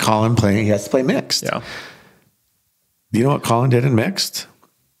struggle with Colin playing. He has to play mixed. Yeah. Do you know what Colin did in mixed?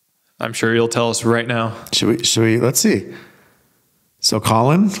 I'm sure you'll tell us right now. Should we? Let's see. So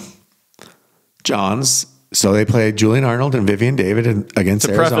Colin, Johns. So they played Julian Arnold and Vivian David against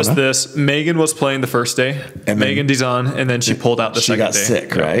Arizona. To preface this, Megan was playing the first day, and Megan Dizon, and then she pulled out the second day. She got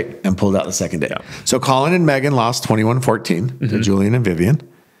sick, right? And pulled out the second day. Yeah. So Colin and Megan lost 21-14 to Julian and Vivian.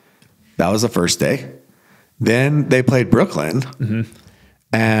 That was the first day. Then they played Brooklyn.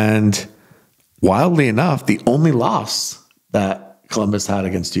 And wildly enough, the only loss that Columbus had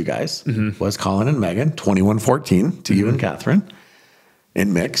against you guys was Colin and Megan, 21-14 to you and Catherine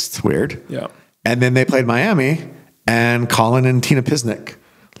in mixed. Weird. Yeah. And then they played Miami, and Colin and Tina Pisnik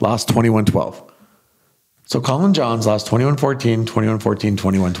lost 21-12. So Colin Johns lost 21-14, 21-14,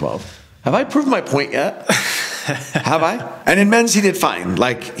 21-12. Have I proved my point yet? Have I? And in men's, he did fine.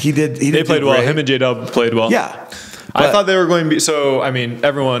 Like, he did. They played well. Him and J-Dub played well. Yeah. I thought they were going to be, so, I mean,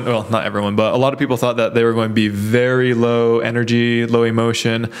 everyone, well, not everyone, but a lot of people thought that they were going to be very low energy, low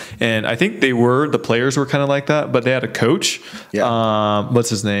emotion. And I think the players were kind of like that, but they had a coach. Yeah. What's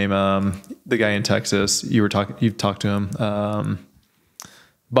his name? The guy in Texas. You've talked to him.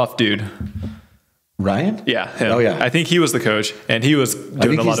 Buff dude. Ryan? Yeah. Him. Oh, yeah. I think he was the coach, and he was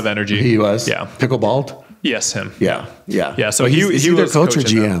doing a lot of energy. He was? Yeah. Pickleball? Yes, him. Yeah. So he was coach or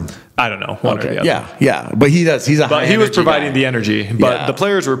GM. I don't know. Okay. Yeah. But he does. He's a high. But he was providing guy. The energy. But the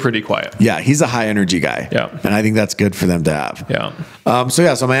players were pretty quiet. Yeah, he's a high energy guy. Yeah, and I think that's good for them to have. Yeah.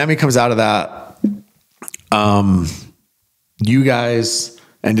 So Miami comes out of that. You guys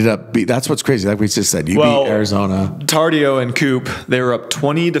ended up. That's what's crazy. Like we just said, you beat Arizona. Tardio and Coop, they were up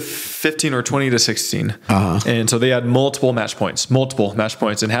 20-15 or 20-16, and so they had multiple match points.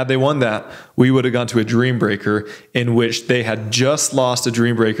 And had they won that, we would have gone to a dream breaker in which they had just lost a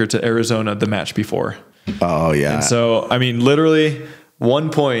dream breaker to Arizona the match before. Oh yeah. And so I mean, literally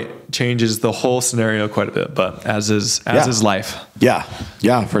 1 point changes the whole scenario quite a bit, but as is life.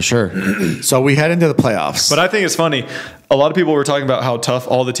 Yeah, for sure. So we head into the playoffs. But I think it's funny. A lot of people were talking about how tough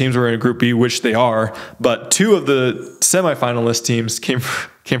all the teams were in Group B, which they are. But 2 of the semifinalist teams came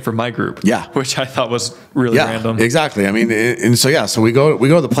from my group. Yeah, which I thought was really random. Exactly. I mean, and so we go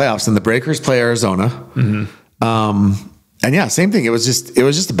to the playoffs, and the Breakers play Arizona. And same thing. It was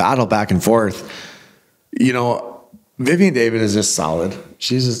just a battle back and forth. You know, Vivian David is just solid.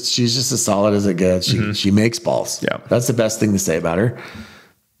 She's just as solid as it gets. She makes balls. Yeah, that's the best thing to say about her.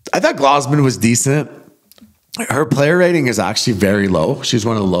 I thought Glausman was decent. Her player rating is actually very low. She's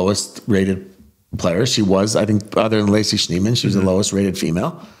one of the lowest rated players. She was, I think, other than Lacey Schneeman, she was the lowest rated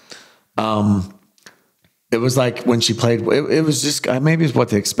female. It was like when she played, it was just, maybe it's what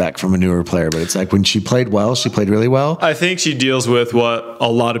to expect from a newer player, but it's like when she played well, she played really well. I think she deals with what a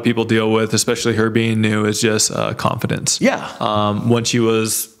lot of people deal with, especially her being new, is just confidence. Yeah. When she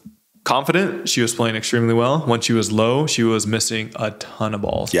was confident, she was playing extremely well. When she was low, she was missing a ton of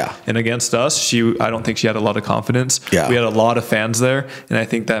balls. Yeah. And against us, I don't think she had a lot of confidence. Yeah. We had a lot of fans there, and I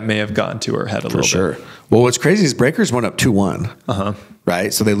think that may have gotten to her head a little bit. Well, what's crazy is Breakers went up 2-1.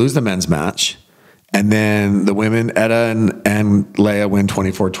 Right? So they lose the men's match. And then the women, Etta and Leia, win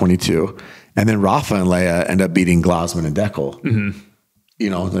 24-22. And then Rafa and Leia end up beating Glasman and Deckel. You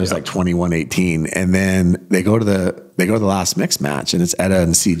know, there's like 21-18. And then they go to the last mixed match, and it's Etta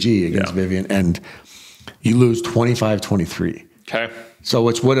and CG against Vivian, and you lose 25-23. Okay. So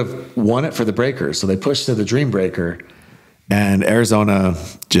which would have won it for the Breakers. So they pushed to the Dream Breaker, and Arizona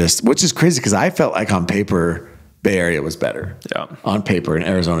which is crazy because I felt like on paper Bay Area was better. Yeah. On paper, and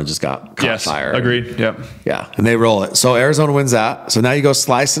Arizona just got caught fire. Agreed. Yep. Yeah. And they roll it. So Arizona wins that. So now you go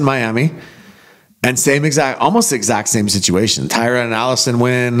Slice in Miami. And almost the exact same situation. Tyra and Allison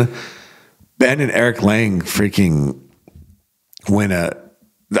win. Ben and Eric Lang freaking win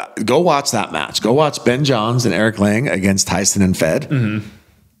go watch that match. Go watch Ben Johns and Eric Lang against Tyson and Fed.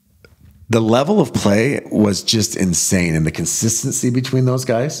 The level of play was just insane, and the consistency between those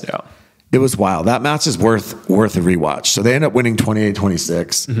guys. Yeah. It was wild. That match is worth a rewatch. So they end up winning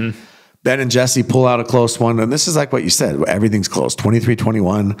 28-26. Ben and Jesse pull out a close one. And this is like what you said. Everything's close.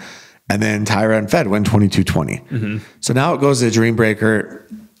 23-21. And then Tyra and Fed win 22-20. So now it goes to the Dream Breaker.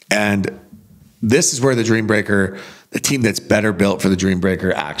 And this is where the Dream Breaker, the team that's better built for the Dream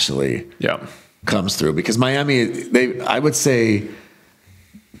Breaker, actually comes through. Because Miami, I would say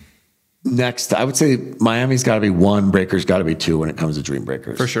Miami's got to be 1, Breaker's got to be 2 when it comes to Dream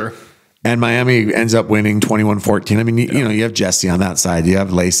Breakers. For sure. And Miami ends up winning 21-14. I mean, you know, you have Jesse on that side. You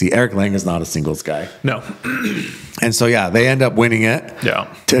have Lacey. Eric Lang is not a singles guy. No. And so, they end up winning it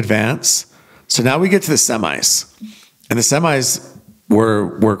to advance. So now we get to the semis. And the semis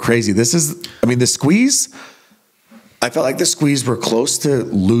were crazy. The squeeze, I felt like the squeeze were close to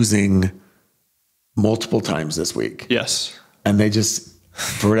losing multiple times this week. Yes. And they just,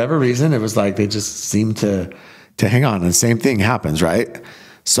 for whatever reason, it was like they just seemed to hang on. And the same thing happens, right?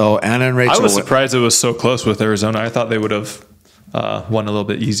 So Anna and Rachel. I was surprised it was so close with Arizona. I thought they would have won a little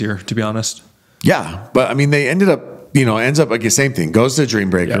bit easier, to be honest. Yeah, but I mean, they ends up like the same thing. Goes to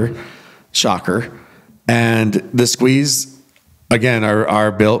Dream Breaker, shocker, and the squeeze again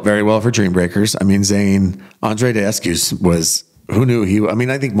are built very well for Dream Breakers. I mean, Zane Andre Deescu was who knew he. I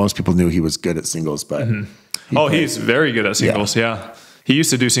mean, I think most people knew he was good at singles, but he's very good at singles. Yeah. He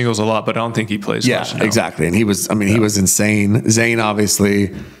used to do singles a lot, but I don't think he plays much now. Exactly. And he was, he was insane. Zane,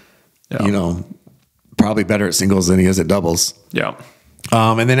 obviously, you know, probably better at singles than he is at doubles. Yeah.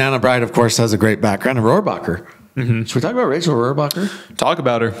 And then Anna Bride, of course, has a great background in Rohrbacher. Should we talk about Rachel Rohrbacher? Talk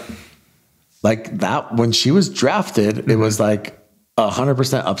about her. Like that, when she was drafted, it was like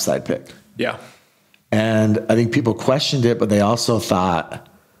 100% upside pick. Yeah. And I think people questioned it, but they also thought,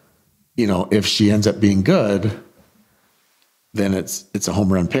 you know, if she ends up being good, then it's a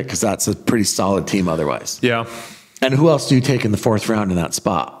home run pick because that's a pretty solid team otherwise. Yeah. And who else do you take in the 4th round in that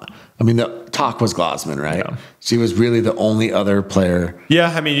spot? I mean, the talk was Glasman, right? Yeah. She was really the only other player.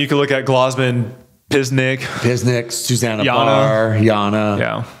 Yeah, I mean, you could look at Glasman, Pisnik, Susanna Barr,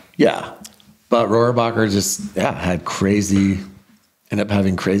 Yana. Yeah. But Rohrbacher just, ended up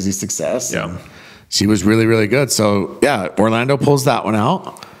having crazy success. Yeah. She was really, really good. So, Orlando pulls that one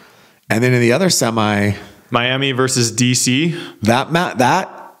out. And then in the other semi... Miami versus DC.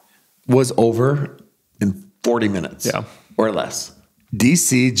 That was over in 40 minutes or less.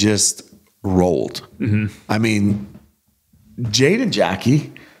 DC just rolled. I mean, Jade and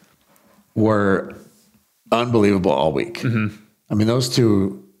Jackie were unbelievable all week. I mean, those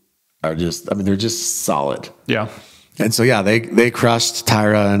two are they're just solid. Yeah. And so, they crushed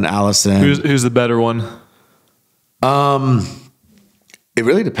Tyra and Allison. Who's the better one? It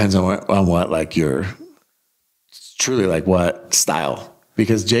really depends on what like your... Truly, like what style?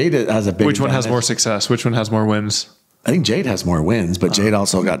 Because Jade has a big. Which one has more success? Which one has more wins? I think Jade has more wins, but Jade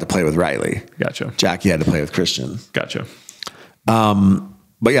also got to play with Riley. Gotcha. Jackie had to play with Christian. Gotcha. But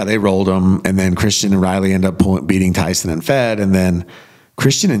they rolled them, and then Christian and Riley end up beating Tyson and Fed, and then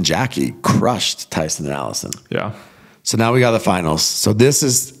Christian and Jackie crushed Tyson and Allison. Yeah. So now we got the finals. So this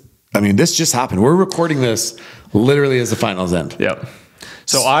just happened. We're recording this literally as the finals end. Yep.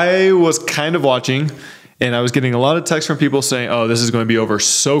 So I was kind of watching. And I was getting a lot of texts from people saying, "Oh, this is going to be over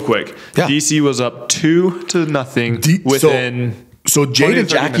so quick." Yeah. DC was up 2-0 within. So Jade and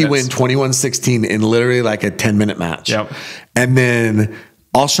Jackie win 21-16 in literally like a 10-minute match. Yep. And then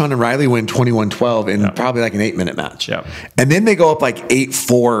Alshon and Riley win 21-12 in probably like an 8-minute match. Yep. And then they go up like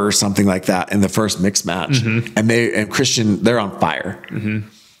 8-4 or something like that in the first mixed match. And Christian, they're on fire.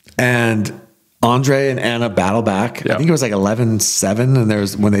 And Andre and Anna battle back. Yeah. I think it was like 11-7, and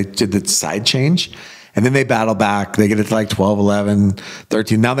there's when they did the side change. And then they battle back. They get it to like 12-11,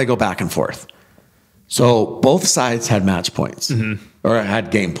 13. Now they go back and forth. So both sides had match points or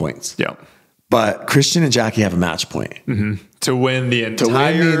had game points. Yeah. But Christian and Jackie have a match point. To win the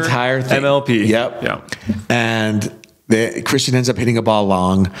entire thing. MLP. Yep. Yeah. And Christian ends up hitting a ball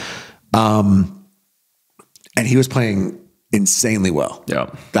long. And he was playing insanely well. Yeah.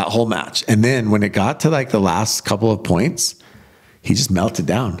 That whole match. And then when it got to like the last couple of points, he just melted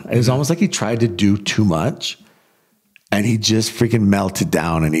down. It was almost like he tried to do too much, and he just freaking melted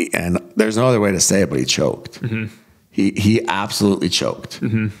down. And there's no other way to say it, but he choked. He absolutely choked.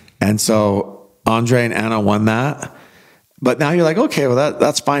 And so Andre and Anna won that. But now you're like, okay, well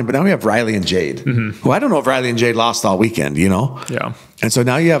that's fine. But now we have Riley and Jade, who I don't know if Riley and Jade lost all weekend, you know? Yeah. And so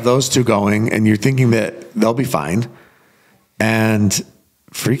now you have those two going, and you're thinking that they'll be fine. And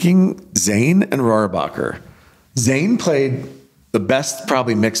freaking Zane and Rohrabacher. Zane played the best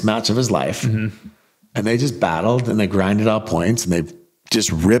probably mixed match of his life. And they just battled and they grinded out points and they just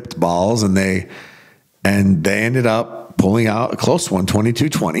ripped balls, and they ended up pulling out a close one,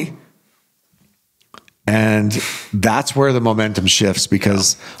 22-20. And that's where the momentum shifts,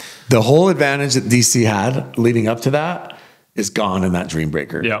 because the whole advantage that DC had leading up to that is gone in that Dream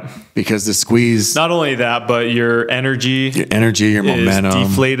Breaker. Yeah. Because the squeeze. Not only that, but your energy, your momentum is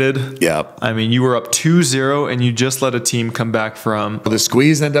deflated. Yep. I mean, you were up 2-0 and you just let a team come back from. The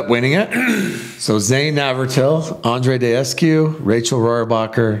squeeze ended up winning it. So Zane Navratil, Andre Descu, Rachel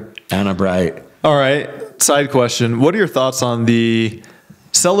Rohrabacher, Anna Bright. All right. Side question. What are your thoughts on the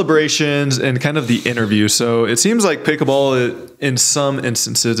celebrations and kind of the interview? So it seems like pickleball in some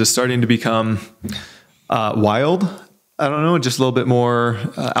instances is starting to become wild. I don't know, just a little bit more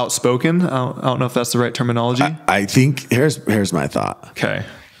outspoken. I don't know if that's the right terminology. I think here's my thought. Okay.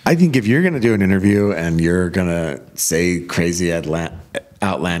 I think if you're going to do an interview and you're going to say crazy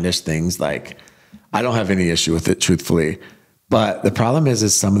outlandish things, like, I don't have any issue with it, truthfully. But the problem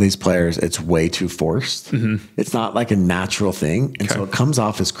is some of these players, it's way too forced. It's not like a natural thing. And so it comes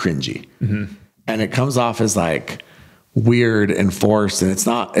off as cringy. And it comes off as like weird and forced. And it's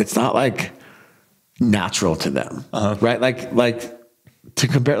not like natural to them, right? Like to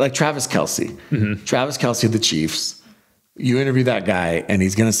compare, like Travis Kelce. Travis Kelce of the Chiefs. You interview that guy, and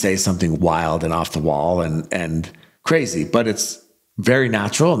he's going to say something wild and off the wall and crazy, but it's very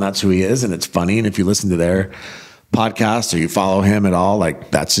natural, and that's who he is, and it's funny. And if you listen to their podcast or you follow him at all, like,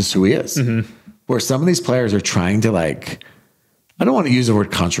 that's just who he is. Where some of these players are trying to, like, I don't want to use the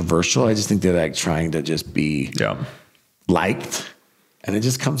word controversial. I just think they're like trying to just be liked. And it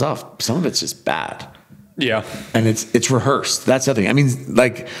just comes off. Some of it's just bad. Yeah. And it's rehearsed. That's the other thing. I mean,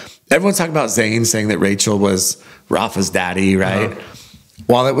 like, everyone's talking about Zane saying that Rachel was Rafa's daddy, right?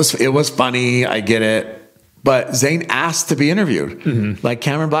 While it was funny, I get it. But Zane asked to be interviewed. Like,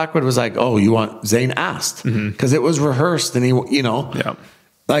 Cameron Blackwood was like, oh, you want, Zane asked. Because it was rehearsed, and he, you know,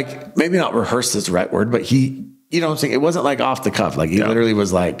 like, maybe not rehearsed is the right word, but he, you know what I'm saying? It wasn't like off the cuff. Like, he literally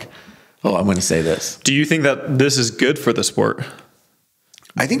was like, oh, I'm going to say this. Do you think that this is good for the sport?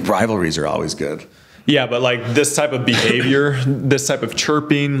 I think rivalries are always good. Yeah, but like this type of behavior, this type of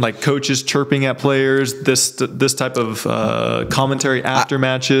chirping, like coaches chirping at players, this type of commentary after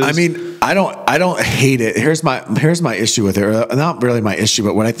matches. I mean, I don't hate it. Here's my issue with it. Not really my issue,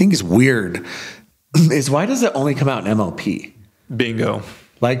 but what I think is weird is, why does it only come out in MLP? Bingo.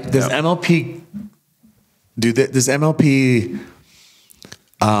 Like, does MLP does MLP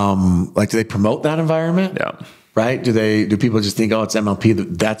like, do they promote that environment? Yeah. Right? Do people just think, oh, it's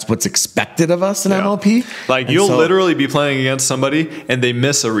MLP, that's what's expected of us in MLP? Like, and you'll literally be playing against somebody and they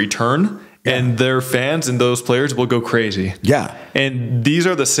miss a return, and their fans and those players will go crazy. Yeah. And these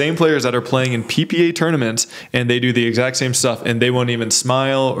are the same players that are playing in PPA tournaments, and they do the exact same stuff, and they won't even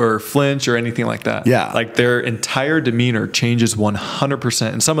smile or flinch or anything like that. Yeah. Like, their entire demeanor changes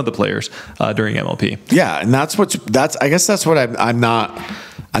 100%, and some of the players during MLP. Yeah. And that's I guess that's what I'm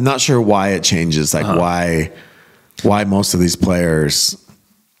not sure why it changes. Like, why most of these players,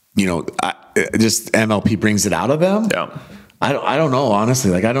 you know, just MLP brings it out of them. Yeah. I don't know, honestly.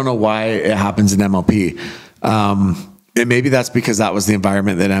 Like, I don't know why it happens in MLP. And maybe that's because that was the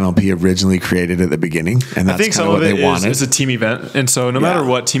environment that MLP originally created at the beginning, and that's kind of what they wanted. It's a team event, and so no matter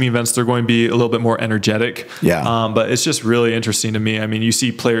what team events, they're going to be a little bit more energetic. Yeah. But it's just really interesting to me. I mean, you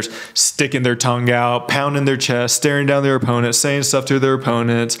see players sticking their tongue out, pounding their chest, staring down their opponent, saying stuff to their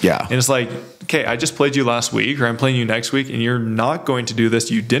opponents. Yeah. And it's like, okay, I just played you last week, or I'm playing you next week, and you're not going to do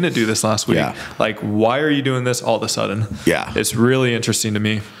this. You didn't do this last week. Yeah. Like, why are you doing this all of a sudden? Yeah. It's really interesting to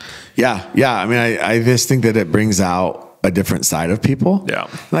me. Yeah. Yeah. I mean, I just think that it brings out a different side of people. Yeah.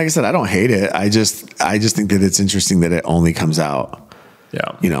 Like I said, I don't hate it. I just think that it's interesting that it only comes out,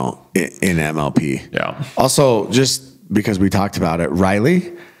 you know, in MLP. Yeah. Also, just because we talked about it,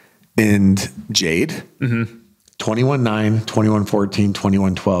 Riley and Jade, 21-9, 21-14,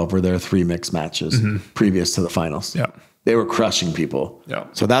 21-12 were their 3 mixed matches previous to the finals. Yeah. They were crushing people. Yeah.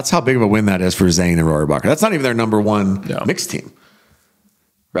 So that's how big of a win that is for Zane and Rory Bucker. That's not even their number 1 mixed team.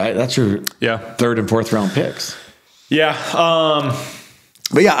 Right? That's your 3rd and 4th round picks. Yeah.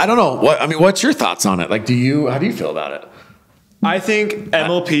 But yeah, I don't know. What's your thoughts on it? Like, how do you feel about it? I think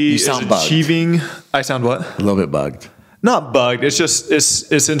MLP is achieving. Bugged. I sound what? A little bit bugged. Not bugged. It's just,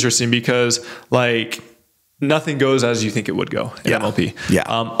 it's interesting because like nothing goes as you think it would go in MLP. Yeah.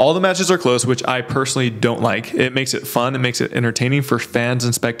 All the matches are close, which I personally don't like. It makes it fun. It makes it entertaining for fans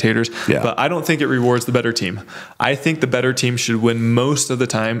and spectators. Yeah. But I don't think it rewards the better team. I think the better team should win most of the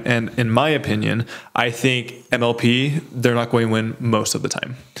time. And in my opinion, I think MLP, they're not going to win most of the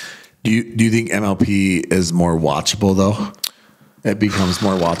time. Do you think MLP is more watchable though? It becomes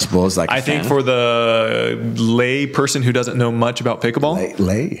more watchable as like I think for the lay person who doesn't know much about pickleball.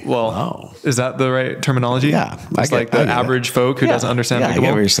 Lay? Well, is that the right terminology? Yeah. It's like the average folk who doesn't understand pickleball. I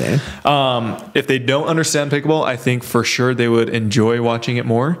get what you're saying. If they don't understand pickleball, I think for sure they would enjoy watching it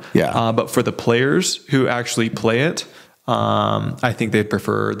more. Yeah. But for the players who actually play it, I think they'd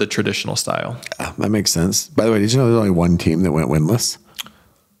prefer the traditional style. That makes sense. By the way, did you know there's only 1 team that went winless?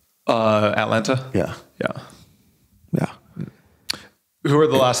 Atlanta? Yeah. Yeah. Yeah. Who are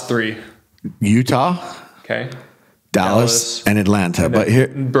the last 3? Utah, okay, Dallas, and Atlanta. But here,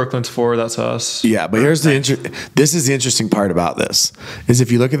 Brooklyn's 4. That's us. Yeah, but here's this is the interesting part about this is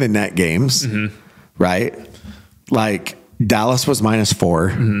if you look at the net games, right? Like Dallas was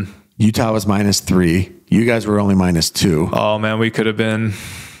 -4, Utah was -3. You guys were only -2. Oh man, we could have been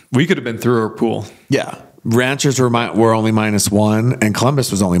through our pool. Yeah. Ranchers were only -1, and Columbus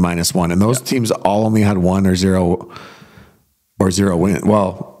was only -1, and those teams all only had 1 or 0. Or 0 win.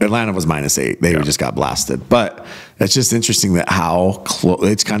 Well, Atlanta was -8. They just got blasted. But it's just interesting that how close.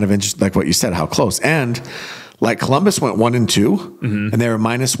 It's kind of interesting, like what you said, how close. And like Columbus went 1 and 2, and they were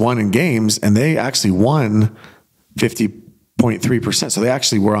 -1 in games, and they actually won 50.3%. So they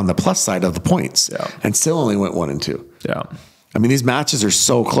actually were on the plus side of the points, and still only went 1 and 2. Yeah. I mean, these matches are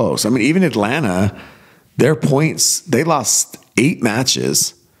so close. I mean, even Atlanta, their points, they lost 8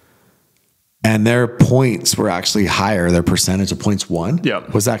 matches. And their points were actually higher. Their percentage of points won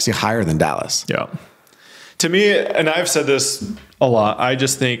was actually higher than Dallas. Yeah. To me, and I've said this a lot, I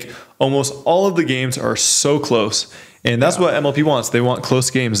just think almost all of the games are so close. And that's what MLP wants. They want close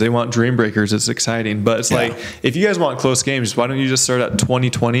games. They want dream breakers. It's exciting. But it's like, if you guys want close games, why don't you just start at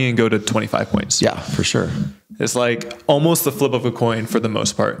 20-20 and go to 25 points? Yeah, for sure. It's like almost the flip of a coin for the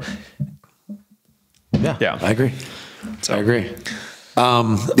most part. Yeah. I agree. So. I agree.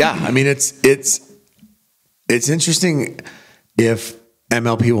 I mean, it's interesting if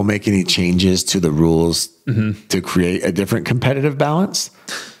MLP will make any changes to the rules to create a different competitive balance.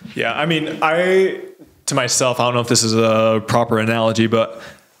 Yeah. I mean, to myself, I don't know if this is a proper analogy, but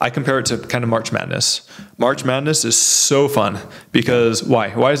I compare it to kind of March Madness. March Madness is so fun because why?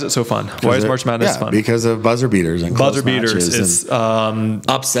 Why is it so fun? Why is March Madness fun? Because of buzzer beaters and buzzer beaters. It's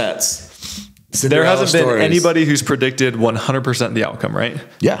upsets. There hasn't been anybody who's predicted 100% the outcome, right?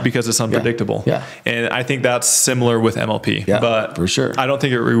 Yeah. Because it's unpredictable. Yeah. And I think that's similar with MLP. Yeah, but for sure. I don't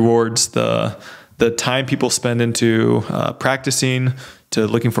think it rewards the time people spend into practicing, to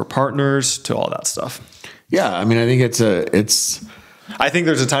looking for partners, to all that stuff. Yeah. I mean, I think I think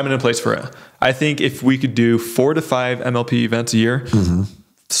there's a time and a place for it. I think if we could do 4 to 5 MLP events a year,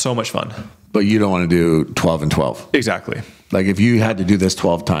 so much fun. But you don't want to do 12 and 12. Exactly. Like if you had to do this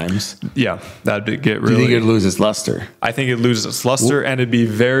 12 times. Yeah, that'd get really... Do you think it'd lose its luster? I think it loses its luster and it'd be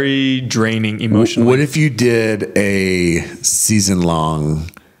very draining emotionally. What if you did a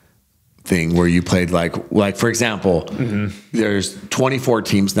season-long thing where you played like for example, there's 24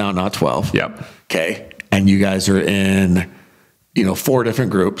 teams now, not 12. Yep. Okay. And you guys are in, 4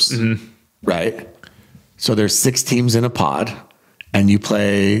 different groups, right? So there's 6 teams in a pod and you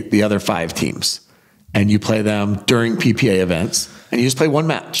play the other 5 teams. And you play them during PPA events, and you just play 1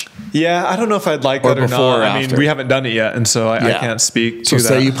 match. Yeah, I don't know if I'd like that or not. I mean, we haven't done it yet, and so I can't speak to that. So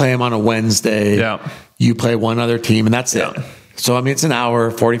say you play them on a Wednesday. Yeah. You play 1 other team, and that's it. So, I mean, it's an hour,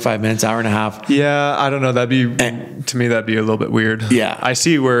 45 minutes, hour and a half. Yeah, I don't know. To me, that'd be a little bit weird. Yeah. I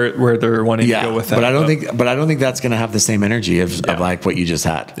see where they're wanting to go with that. But I don't think that's going to have the same energy of like what you just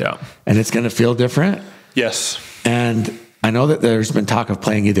had. Yeah. And it's going to feel different. Yes. And I know that there's been talk of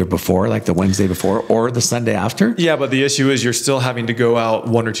playing either before, like the Wednesday before, or the Sunday after. Yeah, but the issue is you're still having to go out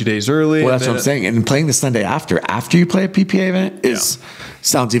 1 or 2 days early. Well, that's what I'm saying. And playing the Sunday after you play a PPA event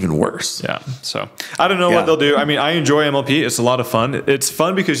sounds even worse. Yeah. So I don't know what they'll do. I mean, I enjoy MLP. It's a lot of fun. It's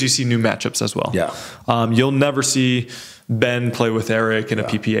fun because you see new matchups as well. Yeah. You'll never see Ben play with Eric in a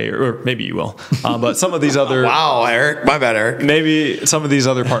PPA, or maybe you will. But some of these other wow, Eric, my bad, Eric. Maybe some of these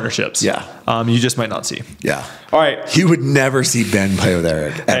other partnerships. You just might not see. Yeah. All right. You would never see Ben play with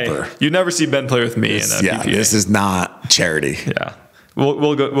Eric ever. You never see Ben play with me in a PPA. This is not charity. Yeah.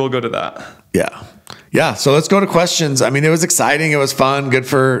 We'll go to that. Yeah. Yeah. So let's go to questions. I mean, it was exciting. It was fun.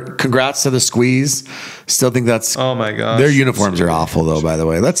 Congrats to the Squeeze. Still think that's, oh my gosh. Their uniforms are awful though, by the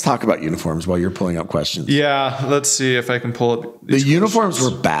way. Let's talk about uniforms while you're pulling up questions. Yeah. Let's see if I can pull up. The uniforms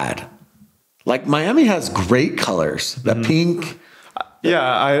were bad. Like Miami has great colors. The pink. Yeah.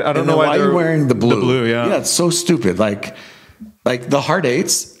 I don't know why you're wearing the blue. The blue. Yeah. Yeah. It's so stupid. Like the Hard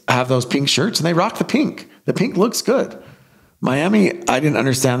Eights have those pink shirts and they rock the pink. The pink looks good. Miami, I didn't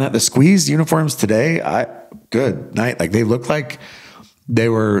understand that. The Squeeze uniforms today, good night. Like they look like they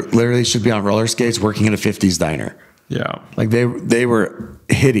were literally should be on roller skates working in a 50s diner. Yeah. Like they were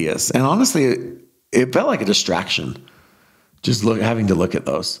hideous. And honestly, it felt like a distraction. Just having to look at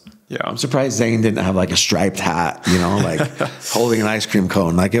those. Yeah. I'm surprised Zane didn't have like a striped hat, like holding an ice cream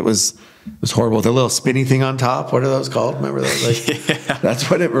cone. Like it was horrible. The little spinny thing on top. What are those called? Remember those? Like, that's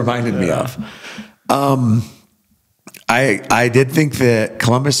what it reminded me of. I did think that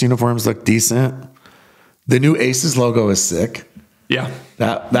Columbus uniforms looked decent. The new Aces logo is sick. Yeah.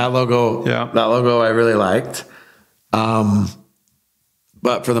 That logo, that logo I really liked.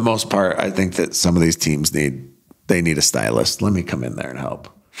 But for the most part, I think that some of these teams need a stylist. Let me come in there and help.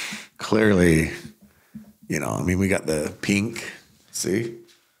 Clearly, we got the pink, see?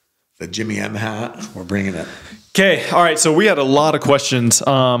 The Jimmy M hat. We're bringing it. Okay. All right. So we had a lot of questions.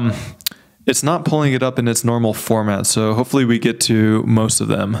 It's not pulling it up in its normal format, so hopefully we get to most of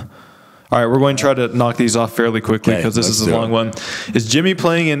them. All right, we're going to try to knock these off fairly quickly because this is a long one. Is Jimmy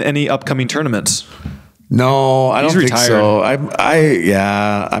playing in any upcoming tournaments? No, I don't think so. I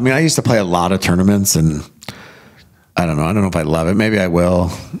mean, I used to play a lot of tournaments, and I don't know. I don't know if I love it. Maybe I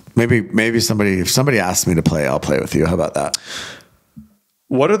will. Maybe if somebody asks me to play, I'll play with you. How about that?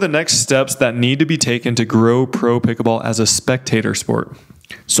 What are the next steps that need to be taken to grow pro pickleball as a spectator sport?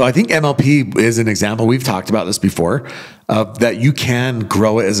 So I think MLP is an example. We've talked about this before, that you can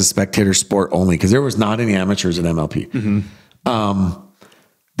grow it as a spectator sport only because there was not any amateurs in MLP. Mm-hmm.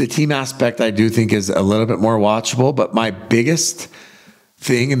 The team aspect I do think is a little bit more watchable, but my biggest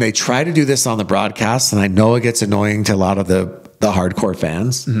thing, and they try to do this on the broadcast, and I know it gets annoying to a lot of the hardcore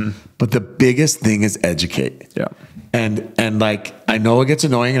fans, but the biggest thing is educate. Yeah. And like, I know it gets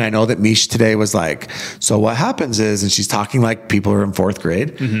annoying, and I know that Mish today was like, so what happens is, and she's talking like people are in 4th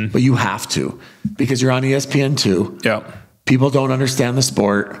grade, but you have to, because you're on ESPN2. Yeah. People don't understand the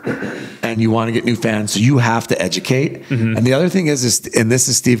sport and you want to get new fans. So you have to educate. And the other thing is, and this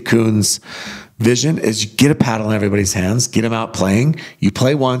is Steve Kuhn's vision, is you get a paddle in everybody's hands, get them out playing. You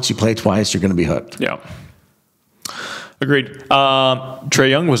play once, you play twice, you're going to be hooked. Yeah. Agreed. Trae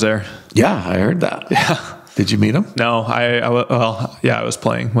Young was there. Yeah, I heard that. Yeah. Did you meet him? No, I was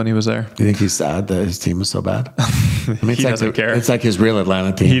playing when he was there. Do you think he's sad that his team was so bad? I mean, he doesn't care. It's like his real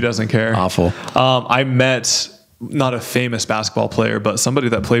Atlanta team. He doesn't care. Awful. I met not a famous basketball player, but somebody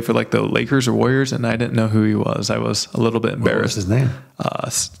that played for like the Lakers or Warriors, and I didn't know who he was. I was a little bit embarrassed. What was his name?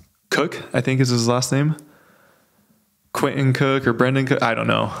 Cook, I think is his last name. Quentin Cook or Brendan Cook. I don't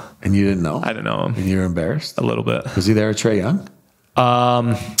know. And you didn't know? I didn't know him. And you were embarrassed? A little bit. Was he there at Trae Young?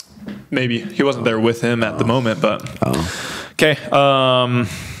 Maybe. He wasn't there with him at the moment, but. Okay.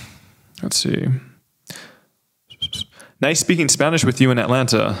 Let's see. Nice speaking Spanish with you in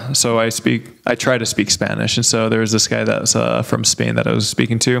Atlanta. So I try to speak Spanish. And so there was this guy that was from Spain that I was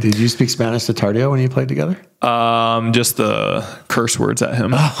speaking to. Did you speak Spanish to Tardio when you played together? Just the curse words at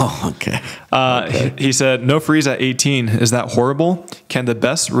him. Oh, okay. He said, no freeze at 18. Is that horrible? Can the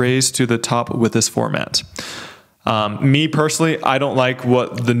best raise to the top with this format? Me personally, I don't like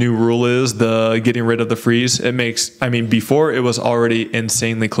what the new rule is, the getting rid of the freeze. Before it was already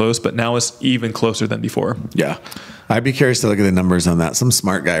insanely close, but now it's even closer than before. Yeah. I'd be curious to look at the numbers on that. Some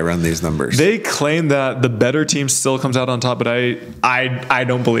smart guy run these numbers. They claim that the better team still comes out on top, but I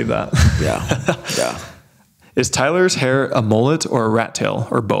don't believe that. Yeah. Yeah. Is Tyler's hair a mullet or a rat tail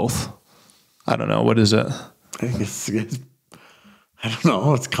or both? I don't know. What is it? I think it's I don't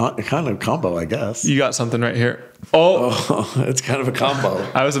know. It's kind of a combo, I guess. You got something right here. Oh, it's kind of a combo.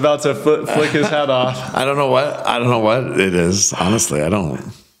 I was about to flick his hat off. I don't know what it is. Honestly, I don't.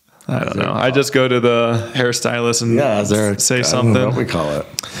 I don't know. I just go to the hairstylist and say something. I don't know what we call it.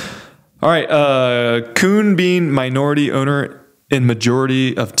 All right. Kuhn being minority owner in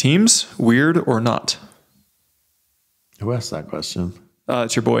majority of teams, weird or not? Who asked that question?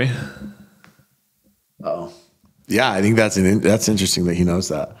 It's your boy. Oh, yeah. I think that's interesting that he knows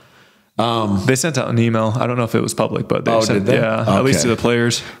that. They sent out an email. I don't know if it was public, but they sent, did they? Yeah, Okay. at least to the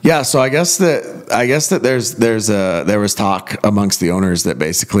players. Yeah. So I guess that there was talk amongst the owners that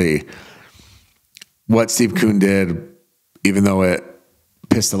basically what Steve Kuhn did, even though it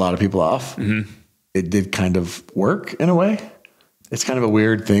pissed a lot of people off, it did kind of work in a way. It's kind of a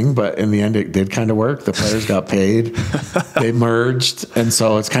weird thing, but in the end, it did kind of work. The players got paid, they merged, and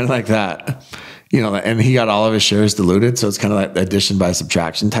so it's kind of like that. And he got all of his shares diluted. So it's kind of like addition by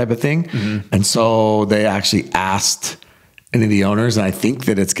subtraction type of thing. And so they actually asked any of the owners, and I think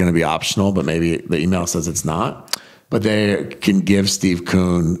that it's going to be optional, but maybe the email says it's not, but they can give Steve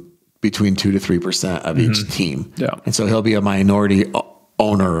Kuhn between 2 to 3% of each team. Yeah. And so he'll be a minority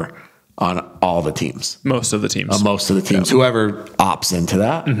owner on all the teams. Most of the teams. Whoever opts into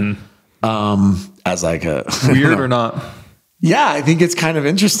that. As like a weird or not. Yeah, I think it's kind of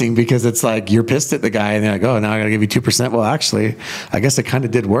interesting because it's like you're pissed at the guy and they're like, oh, now I got to give you 2%. Well, actually, I guess it kind of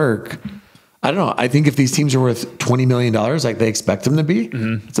did work. I don't know. I think if these teams are worth $20 million like they expect them to be,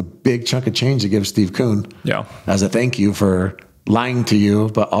 it's a big chunk of change to give Steve Kuhn as a thank you for lying to you,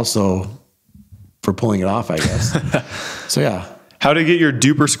 but also for pulling it off, I guess. So, yeah. How to get your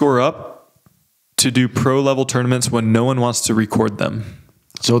duper score up to do pro level tournaments when no one wants to record them.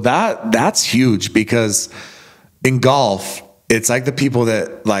 So that's huge because in golf, it's like the people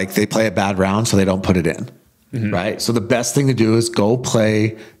that like they play a bad round, so they don't put it in, right? So the best thing to do is go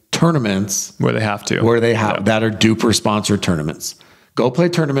play tournaments where they have to, that are duper sponsored tournaments. Go play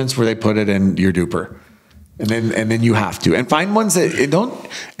tournaments where they put it in your duper, and then you have to, and find ones that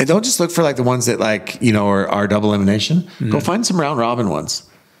don't just look for like the ones that like are double elimination. Go find some round robin ones.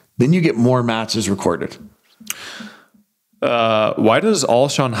 Then you get more matches recorded. Why does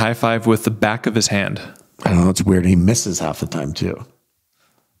Alshon high five with the back of his hand? I don't know. It's weird. He misses half the time too.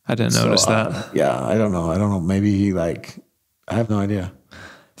 I didn't notice that. Yeah, I don't know. Maybe he I have no idea.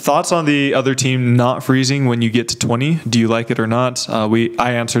 Thoughts on the other team not freezing when you get to 20? Do you like it or not?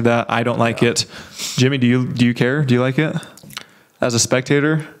 I answered that. I don't like it. Jimmy, do you care? Do you like it as a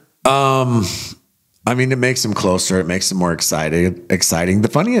spectator? I mean, it makes them closer. It makes them more exciting. The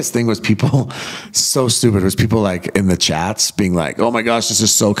funniest thing was people like in the chats being like, "Oh my gosh, this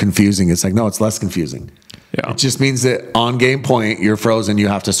is so confusing." It's like, no, it's less confusing. Yeah. It just means that on game point, you're frozen. You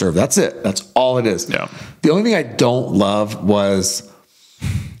have to serve. That's it. That's all it is. Yeah. The only thing I don't love was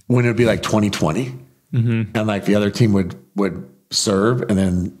when it would be like 2020 and like the other team would serve and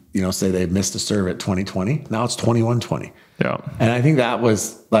then, say they missed a serve at 2020. Now it's 21-20. Yeah. And I think that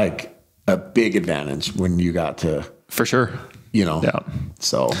was like a big advantage when you got to, for sure. Yeah.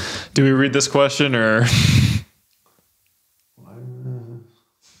 So do we read this question or?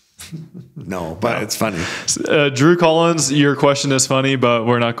 No, but it's funny. Drew Collins, your question is funny, but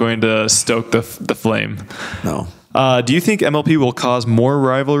we're not going to stoke the flame. No. Do you think MLP will cause more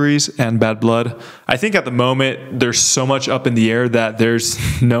rivalries and bad blood? I think at the moment there's so much up in the air that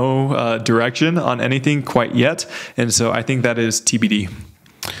there's no direction on anything quite yet. And so I think that is TBD.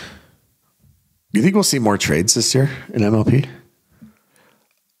 You think we'll see more trades this year in MLP?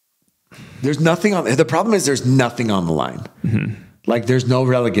 There's nothing on. The problem is there's nothing on the line. Like there's no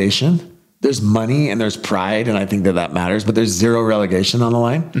relegation. There's money and there's pride, and I think that matters. But there's zero relegation on the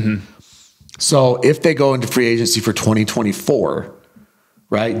line. So if they go into free agency for 2024,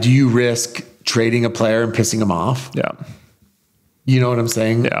 right? Do you risk trading a player and pissing him off? Yeah. You know what I'm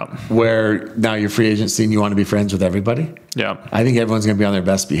saying? Yeah. Where now you're free agency and you want to be friends with everybody? Yeah. I think everyone's going to be on their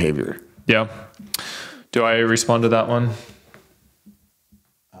best behavior. Yeah. Do I respond to that one?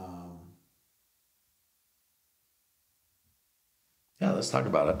 Yeah, let's talk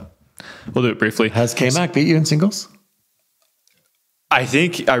about it. We'll do it briefly. Has K-Mac beat you in singles? I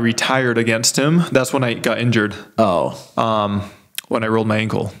think I retired against him. That's when I got injured. Oh. When I rolled my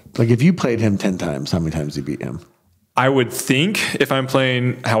ankle. Like if you played him 10 times, how many times did you beat him? I would think if I'm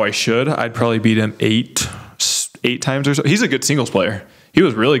playing how I should, I'd probably beat him eight times or so. He's a good singles player. He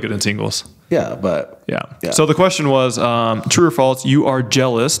was really good in singles. Yeah, but... Yeah. So the question was, true or false, you are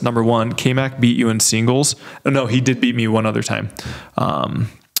jealous. Number one, K-Mac beat you in singles. No, he did beat me one other time.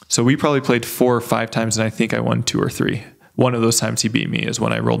 So we probably played 4 or 5 times, and I think I won 2 or 3. One of those times he beat me is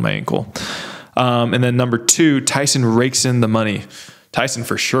when I rolled my ankle. And then number 2, Tyson rakes in the money. Tyson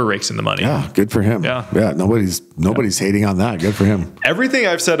for sure rakes in the money. Yeah, good for him. Yeah. Nobody's hating on that. Good for him. Everything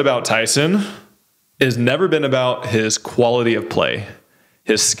I've said about Tyson has never been about his quality of play.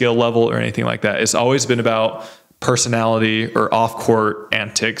 his skill level or anything like that. It's always been about personality or off-court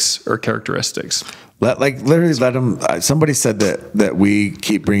antics or characteristics. Literally let him. Somebody said that we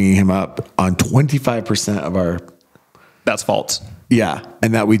keep bringing him up on 25% of our. That's false. Yeah,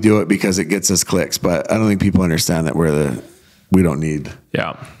 and that we do it because it gets us clicks. But I don't think people understand that we don't need.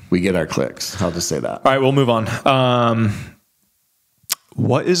 Yeah, we get our clicks. I'll just say that. All right, we'll move on.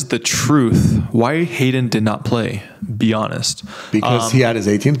 What is the truth? Why Hayden did not play? Be honest. Because he had his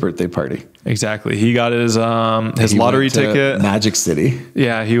 18th birthday party. Exactly. He got his lottery ticket. Magic City.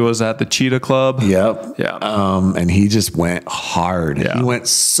 Yeah, he was at the Cheetah Club. Yep. Yeah. And he just went hard. Yeah. He went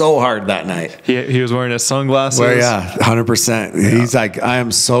so hard that night. He was wearing his sunglasses. Well, yeah, 100%. Yeah. He's like, I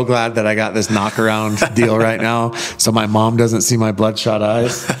am so glad that I got this knockaround deal right now, so my mom doesn't see my bloodshot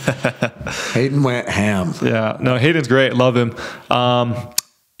eyes. Hayden went ham. Yeah. No, Hayden's great. Love him.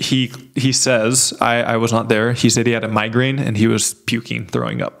 He says, I was not there. He said he had a migraine and he was puking,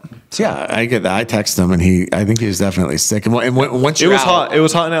 throwing up. So. Yeah, I get that. I text him and I think he was definitely sick. And once you're hot. It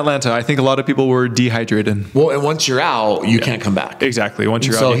was hot in Atlanta. I think a lot of people were dehydrated. Well, and once you're out, you can't come back. Exactly. Once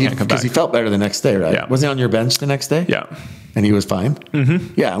you're out, you can't come back. Because he felt better the next day, right? Yeah. Wasn't he on your bench the next day? Yeah. And he was fine?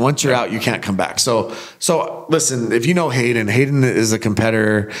 Mm-hmm. Yeah, once you're out, you can't come back. So listen, if you know Hayden is a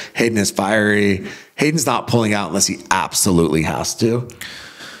competitor. Hayden is fiery. Hayden's not pulling out unless he absolutely has to.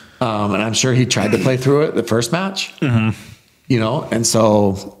 And I'm sure he tried to play through it the first match, and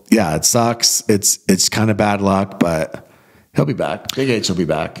so, yeah, it sucks. It's kind of bad luck, but he'll be back. Big H will be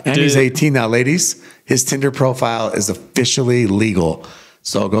back. And he's 18 now, ladies. His Tinder profile is officially legal.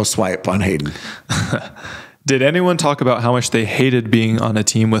 So go swipe on Hayden. Did anyone talk about how much they hated being on a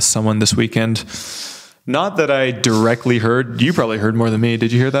team with someone this weekend? Not that I directly heard. You probably heard more than me.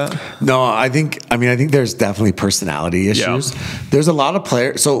 Did you hear that? No, I think there's definitely personality issues. Yeah. There's a lot of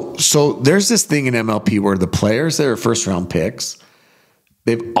players. So there's this thing in MLP where the players that are first round picks,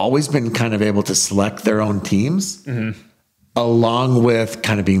 they've always been kind of able to select their own teams along with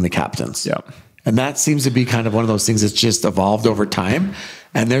kind of being the captains. Yeah. And that seems to be kind of one of those things that's just evolved over time.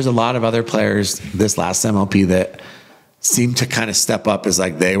 And there's a lot of other players this last MLP that seem to kind of step up as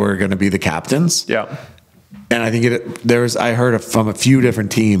like they were going to be the captains. Yeah. And I think I heard from a few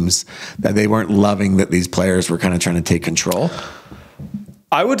different teams that they weren't loving that these players were kind of trying to take control.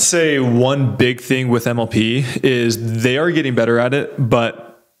 I would say one big thing with MLP is they are getting better at it, but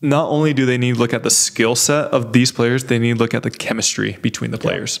not only do they need to look at the skill set of these players, they need to look at the chemistry between the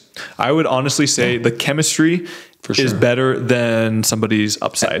players. I would honestly say the chemistry is better than somebody's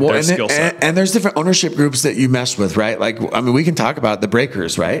upside, their skill set. And there's different ownership groups that you mess with, right? Like, I mean, we can talk about the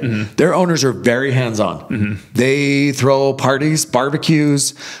Breakers, right? Mm-hmm. Their owners are very hands-on. Mm-hmm. They throw parties,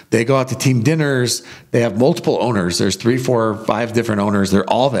 barbecues. They go out to team dinners. They have multiple owners. There's 3, 4, 5 different owners. They're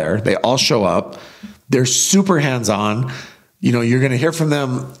all there. They all show up. They're super hands-on. You're going to hear from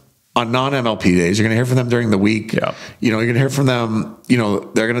them on non-MLP days. You're going to hear from them during the week. Yeah. You're going to hear from them. They're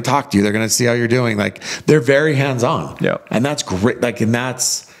going to talk to you. They're going to see how you're doing. Like, they're very hands-on. Yeah. And that's great. Like, and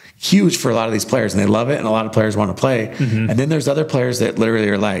that's huge for a lot of these players, and they love it. And a lot of players want to play. Mm-hmm. And then there's other players that literally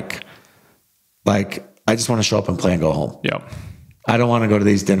are like, I just want to show up and play and go home. Yeah. I don't want to go to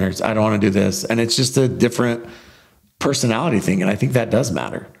these dinners. I don't want to do this. And it's just a different personality thing. And I think that does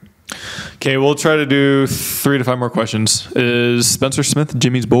matter. Okay, we'll try to do 3 to 5 more questions. Is Spencer Smith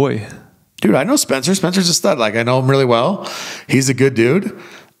Jimmy's boy? Dude, I know Spencer. Spencer's a stud. Like, I know him really well. He's a good dude.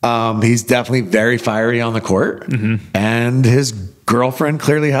 He's definitely very fiery on the court. Mm-hmm. And his girlfriend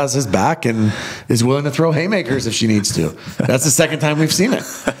clearly has his back and is willing to throw haymakers if she needs to. That's the second time we've seen it.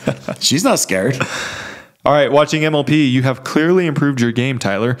 She's not scared. All right, watching MLP, you have clearly improved your game,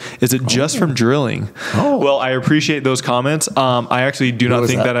 Tyler. Is it just from drilling? Oh. Well, I appreciate those comments. I actually do not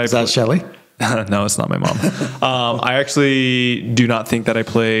think that I... Is that Shelly? No, it's not my mom. I actually do not think that I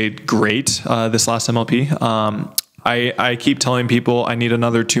played great this last MLP. I keep telling people I need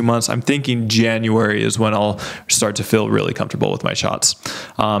another 2 months. I'm thinking January is when I'll start to feel really comfortable with my shots.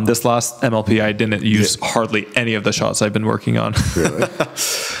 This last MLP, I didn't use hardly any of the shots I've been working on. Really?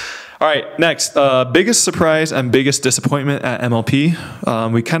 All right, next, biggest surprise and biggest disappointment at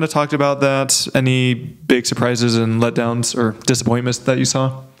MLP. We kind of talked about that. Any big surprises and letdowns or disappointments that you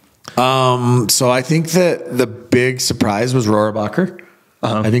saw? So I think that the big surprise was Rohrabacher.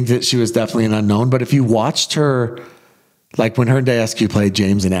 I think that she was definitely an unknown. But if you watched her, like when her and Dayescu played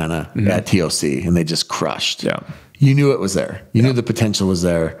James and Anna at TOC, and they just crushed. Yeah, you knew it was there. You knew the potential was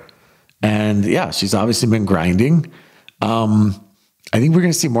there. And yeah, she's obviously been grinding. I think we're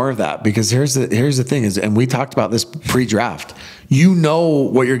going to see more of that because here's the thing is, and we talked about this pre-draft. You know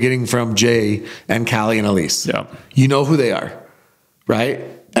what you're getting from Jay and Callie and Elise. Yeah, you know who they are, right?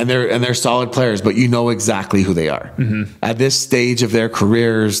 And they're solid players, but you know exactly who they are. At this stage of their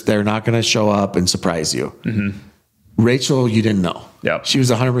careers, they're not going to show up and surprise you. Rachel, you didn't know. Yeah. She was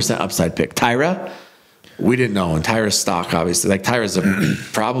 100% upside pick. Tyra, we didn't know. And Tyra's stock, obviously. Like Tyra's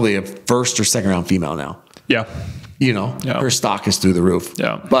probably a first or second round female now. Yeah. You know, her stock is through the roof.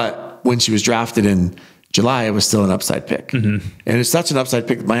 Yeah. But when she was drafted in July, it was still an upside pick. And it's such an upside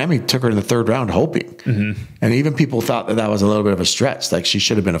pick. Miami took her in the 3rd round hoping. And even people thought that was a little bit of a stretch. Like she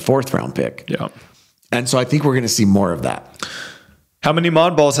should have been a 4th round pick. Yeah. And so I think we're going to see more of that. How many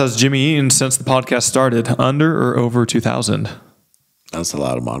mod balls has Jimmy eaten since the podcast started? Under or over 2,000? That's a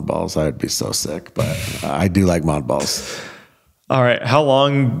lot of mod balls. I'd be so sick, but I do like mod balls. All right. How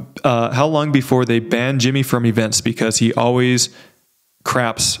long before they ban Jimmy from events because he always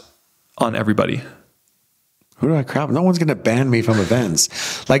craps on everybody? Who do I crap? No one's going to ban me from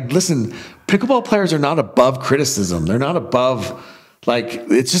events. Like, listen, pickleball players are not above criticism. They're not above, like,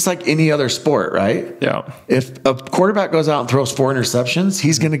 it's just like any other sport, right? Yeah. If a quarterback goes out and throws 4 interceptions,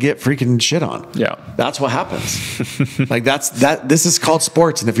 he's going to get freaking shit on. Yeah. That's what happens. Like, this is called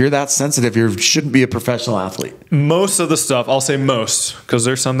sports. And if you're that sensitive, you shouldn't be a professional athlete. Most of the stuff, I'll say most, because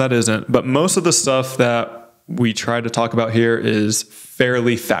there's some that isn't, but most of the stuff that we try to talk about here is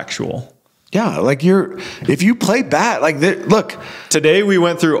fairly factual. Yeah, like if you play bad, like look. Today we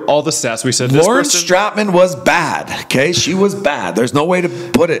went through all the stats. We said Lauren Stratman was bad. Okay, she was bad. There's no way to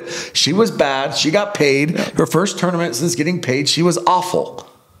put it. She was bad. She got paid. Her first tournament since getting paid, she was awful.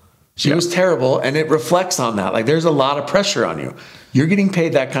 She was terrible, and it reflects on that. Like there's a lot of pressure on you. You're getting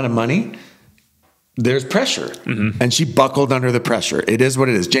paid that kind of money. There's pressure, and she buckled under the pressure. It is what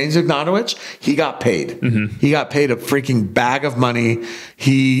it is. James Ignatowicz, he got paid. He got paid a freaking bag of money.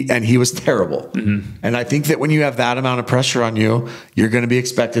 He was terrible. And I think that when you have that amount of pressure on you, you're going to be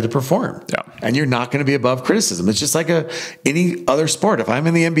expected to perform. Yeah. And you're not going to be above criticism. It's just like any other sport. If I'm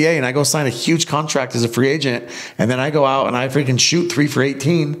in the NBA and I go sign a huge contract as a free agent, and then I go out and I freaking shoot 3 for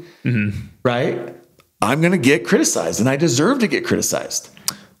 18, right? I'm going to get criticized, and I deserve to get criticized.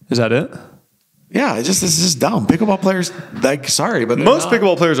 Is that it? Yeah, it's just dumb. Pickleball players, like, sorry, but most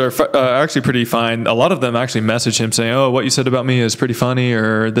pickleball players are actually pretty fine. A lot of them actually message him saying, "Oh, what you said about me is pretty funny,"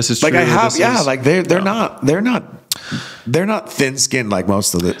 or "This is true." Like I have, like they're not thin skinned like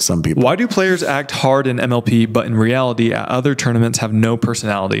most of some people. Why do players act hard in MLP, but in reality at other tournaments have no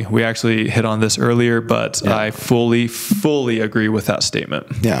personality? We actually hit on this earlier, but I fully agree with that statement.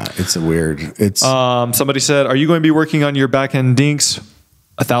 Yeah, it's a weird. It's somebody said, "Are you going to be working on your backhand dinks?"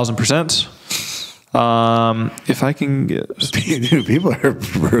 1,000%. If I can get... Dude, people are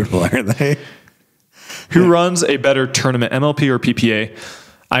brutal, aren't they? Who runs a better tournament, MLP or PPA?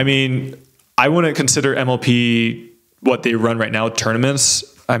 I mean, I wouldn't consider MLP what they run right now tournaments.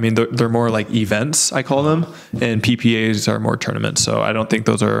 I mean, they're more like events, I call them, and PPAs are more tournaments. So I don't think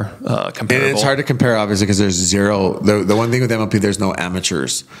those are comparable. And it's hard to compare, obviously, because there's zero. The one thing with MLP, there's no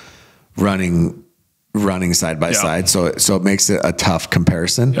amateurs running side by side. So it makes it a tough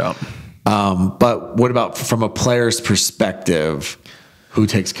comparison. Yeah. But what about from a player's perspective, who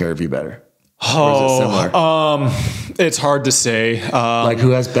takes care of you better? It's hard to say. Like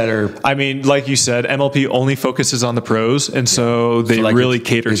who has better? I mean, like you said, MLP only focuses on the pros, and so they really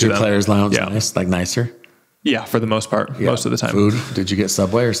cater to them. Your players' lounge nice, like nicer? Yeah, for the most part, most of the time. Food? Did you get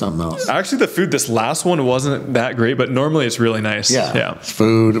Subway or something else? Actually, the food this last one wasn't that great, but normally it's really nice. Yeah.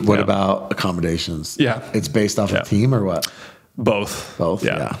 Food. What about accommodations? Yeah. It's based off a team or what? Both.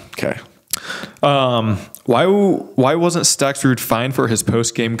 Yeah. Okay. Why wasn't Staxrud fined for his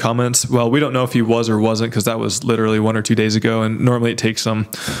post game comments? Well, we don't know if he was or wasn't because that was literally 1 or 2 days ago, and normally it takes them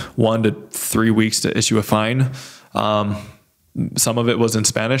 1 to 3 weeks to issue a fine. Some of it was in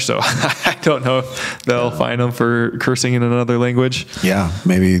Spanish, so I don't know if they'll fine him for cursing in another language. Yeah,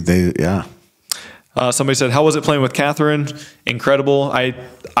 maybe they. Yeah. Somebody said, "How was it playing with Catherine?" Incredible.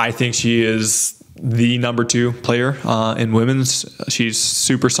 I think she is the number 2 player in women's. She's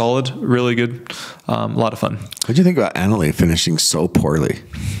super solid, really good, a lot of fun. What do you think about Annalie finishing so poorly?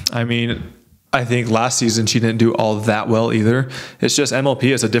 I mean, I think last season she didn't do all that well either. It's just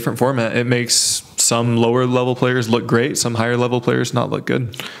MLP is a different format. It makes some lower level players look great, some higher level players not look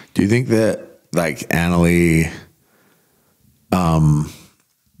good. Do you think that like Annalie, do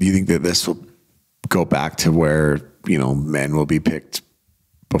you think that this will go back to where, men will be picked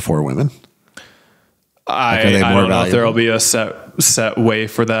before women? I don't know if there'll be a set way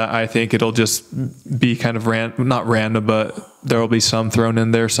for that. I think it'll just be kind of not random, but there will be some thrown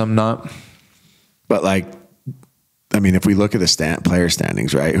in there, some not. But if we look at the player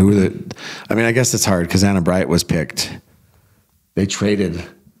standings, right? I guess it's hard because Anna Bright was picked. They traded.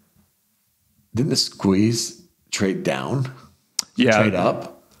 Didn't the Squeeze trade down? Yeah. Trade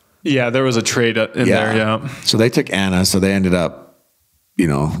up? Yeah, there was a trade in there. Yeah. So they took Anna. So they ended up,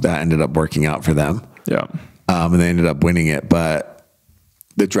 that ended up working out for them. Yeah. And they ended up winning it. But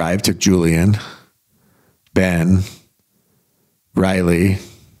the drive took Julian, Ben, Riley,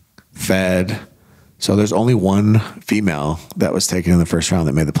 Fed. So there's only one female that was taken in the first round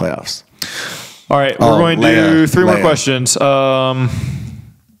that made the playoffs. All right, we're going to do three more questions.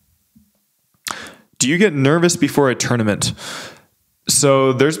 Do you get nervous before a tournament?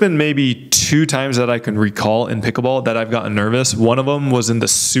 So there's been maybe 2 times that I can recall in pickleball that I've gotten nervous. One of them was in the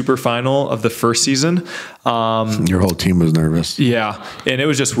super final of the first season. Your whole team was nervous. Yeah. And it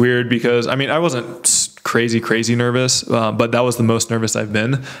was just weird because, I wasn't crazy nervous, but that was the most nervous I've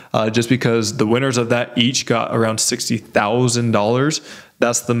been, just because the winners of that each got around $60,000.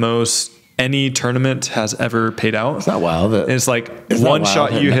 That's the most any tournament has ever paid out. It's not wild. It's like one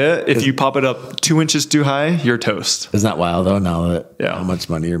shot you hit. If you pop it up 2 inches too high, you're toast. Isn't that wild though? Now that how much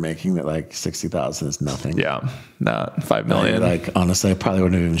money you're making, that like 60,000 is nothing. Yeah, not 5 million. Like honestly, I probably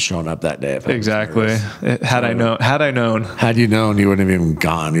wouldn't have even shown up that day. If exactly. Had I known, you wouldn't have even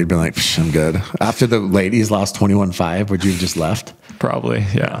gone. You'd been like, I'm good. After the ladies lost 21-5, would you have just left? Probably.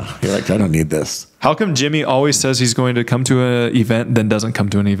 Yeah. You're like, I don't need this. How come Jimmy always says he's going to come to an event, then doesn't come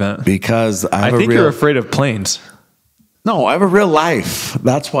to an event? Because I think you're afraid of planes. No, I have a real life.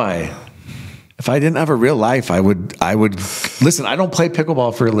 That's why. If I didn't have a real life, I would listen. I don't play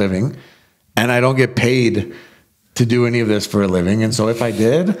pickleball for a living, and I don't get paid to do any of this for a living. And so if I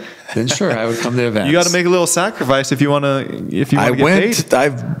did, then sure, I would come to events. You got to make a little sacrifice if you want to. If you want to get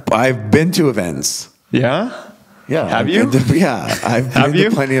paid. I've been to events. Yeah. Yeah. Have you? I've been to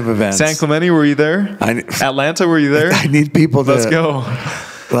plenty of events. San Clemente, were you there? Atlanta, were you there? I need people to. Let's go.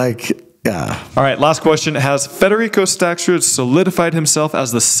 Yeah. All right, last question. Has Federico Staksrud solidified himself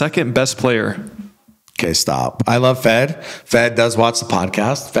as the second best player? Okay, stop. I love Fed. Fed does watch the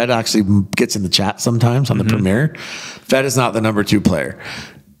podcast. Fed actually gets in the chat sometimes on the premiere. Fed is not the number 2 player.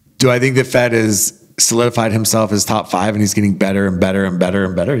 Do I think that Fed has solidified himself as top 5 and he's getting better and better and better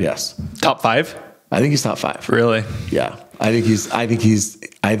and better? Yes. Top 5? I think he's top 5. Really? Yeah. I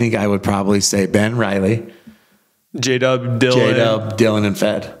think I would probably say Ben, Riley, J-Dub, Dylan, and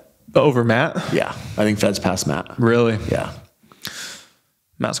Fed. Over Matt? Yeah. I think Fed's past Matt. Really? Yeah.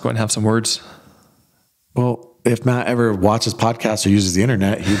 Matt's going to have some words. Well, if Matt ever watches podcasts or uses the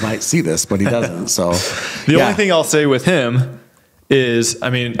internet, he might see this, but he doesn't. So the only thing I'll say with him is,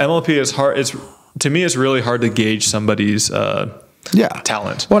 MLP is hard. To me, it's really hard to gauge somebody's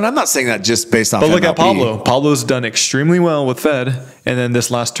talent. Well, and I'm not saying that just based off. But look MLP. at Pablo. Pablo's done extremely well with Fed, and then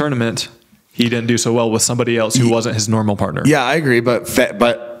this last tournament, he didn't do so well with somebody else who wasn't his normal partner. Yeah, I agree. But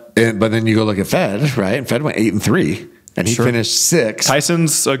then you go look at Fed, right? And Fed went 8-3. And he finished 6th.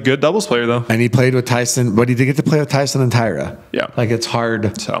 Tyson's a good doubles player, though. And he played with Tyson, but he did get to play with Tyson and Tyra. Yeah. Like, it's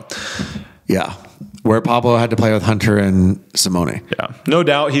hard. So, yeah. Where Pablo had to play with Hunter and Simone. Yeah. No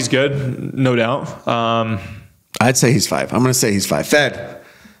doubt he's good. No doubt. I'd say he's 5. I'm going to say he's 5. Fed,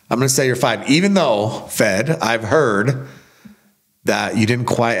 I'm going to say you're 5. Even though, Fed, I've heard that you didn't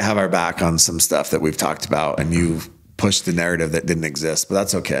quite have our back on some stuff that we've talked about, and you pushed the narrative that didn't exist, but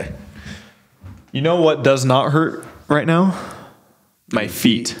that's okay. You know what does not hurt right now? My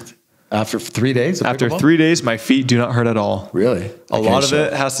feet. After 3 days? After 3 days, my feet do not hurt at all. Really? A lot of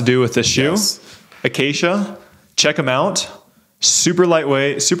it has to do with the shoe. Yes. Acacia. Check them out. Super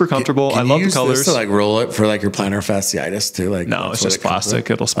lightweight, super comfortable. I love the colors. This to like roll it for like your plantar fasciitis too? Like no, it's just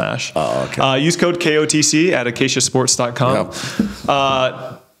plastic. It'll smash. Oh, okay. Use code KOTC at acaciasports.com.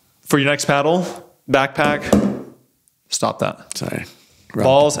 Yep. For your next paddle, backpack. Stop that. Sorry.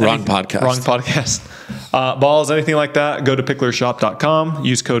 Balls. Wrong podcast. Wrong podcast. Balls, anything like that, go to picklershop.com.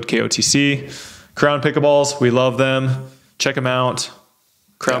 Use code KOTC. Crown Pickleballs, we love them. Check them out.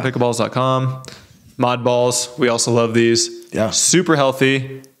 Crownpickleballs.com. Mod balls, we also love these. Yeah. Super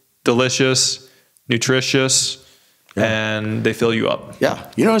healthy, delicious, nutritious, and they fill you up. Yeah.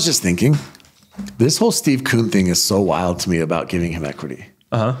 You know, I was just thinking, this whole Steve Kuhn thing is so wild to me about giving him equity.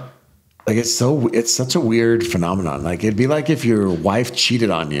 Uh-huh. Like it's such a weird phenomenon. Like it'd be like if your wife cheated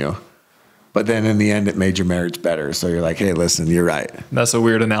on you, but then in the end it made your marriage better. So you're like, hey, listen, you're right. That's a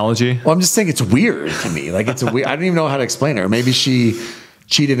weird analogy. Well, I'm just saying it's weird to me. Like it's a weird, I don't even know how to explain it. Or maybe she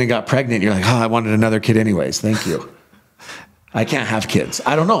cheated and got pregnant. You're like, oh, I wanted another kid anyways. Thank you. I can't have kids.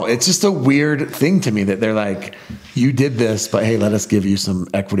 I don't know. It's just a weird thing to me that they're like, you did this, but hey, let us give you some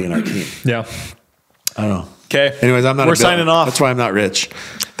equity in our team. Yeah. I don't know. Okay. Anyways, We're signing off. That's why I'm not rich.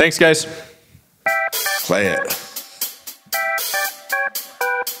 Thanks, guys. Play it.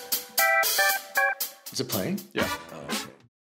 Is it playing? Yeah. Oh.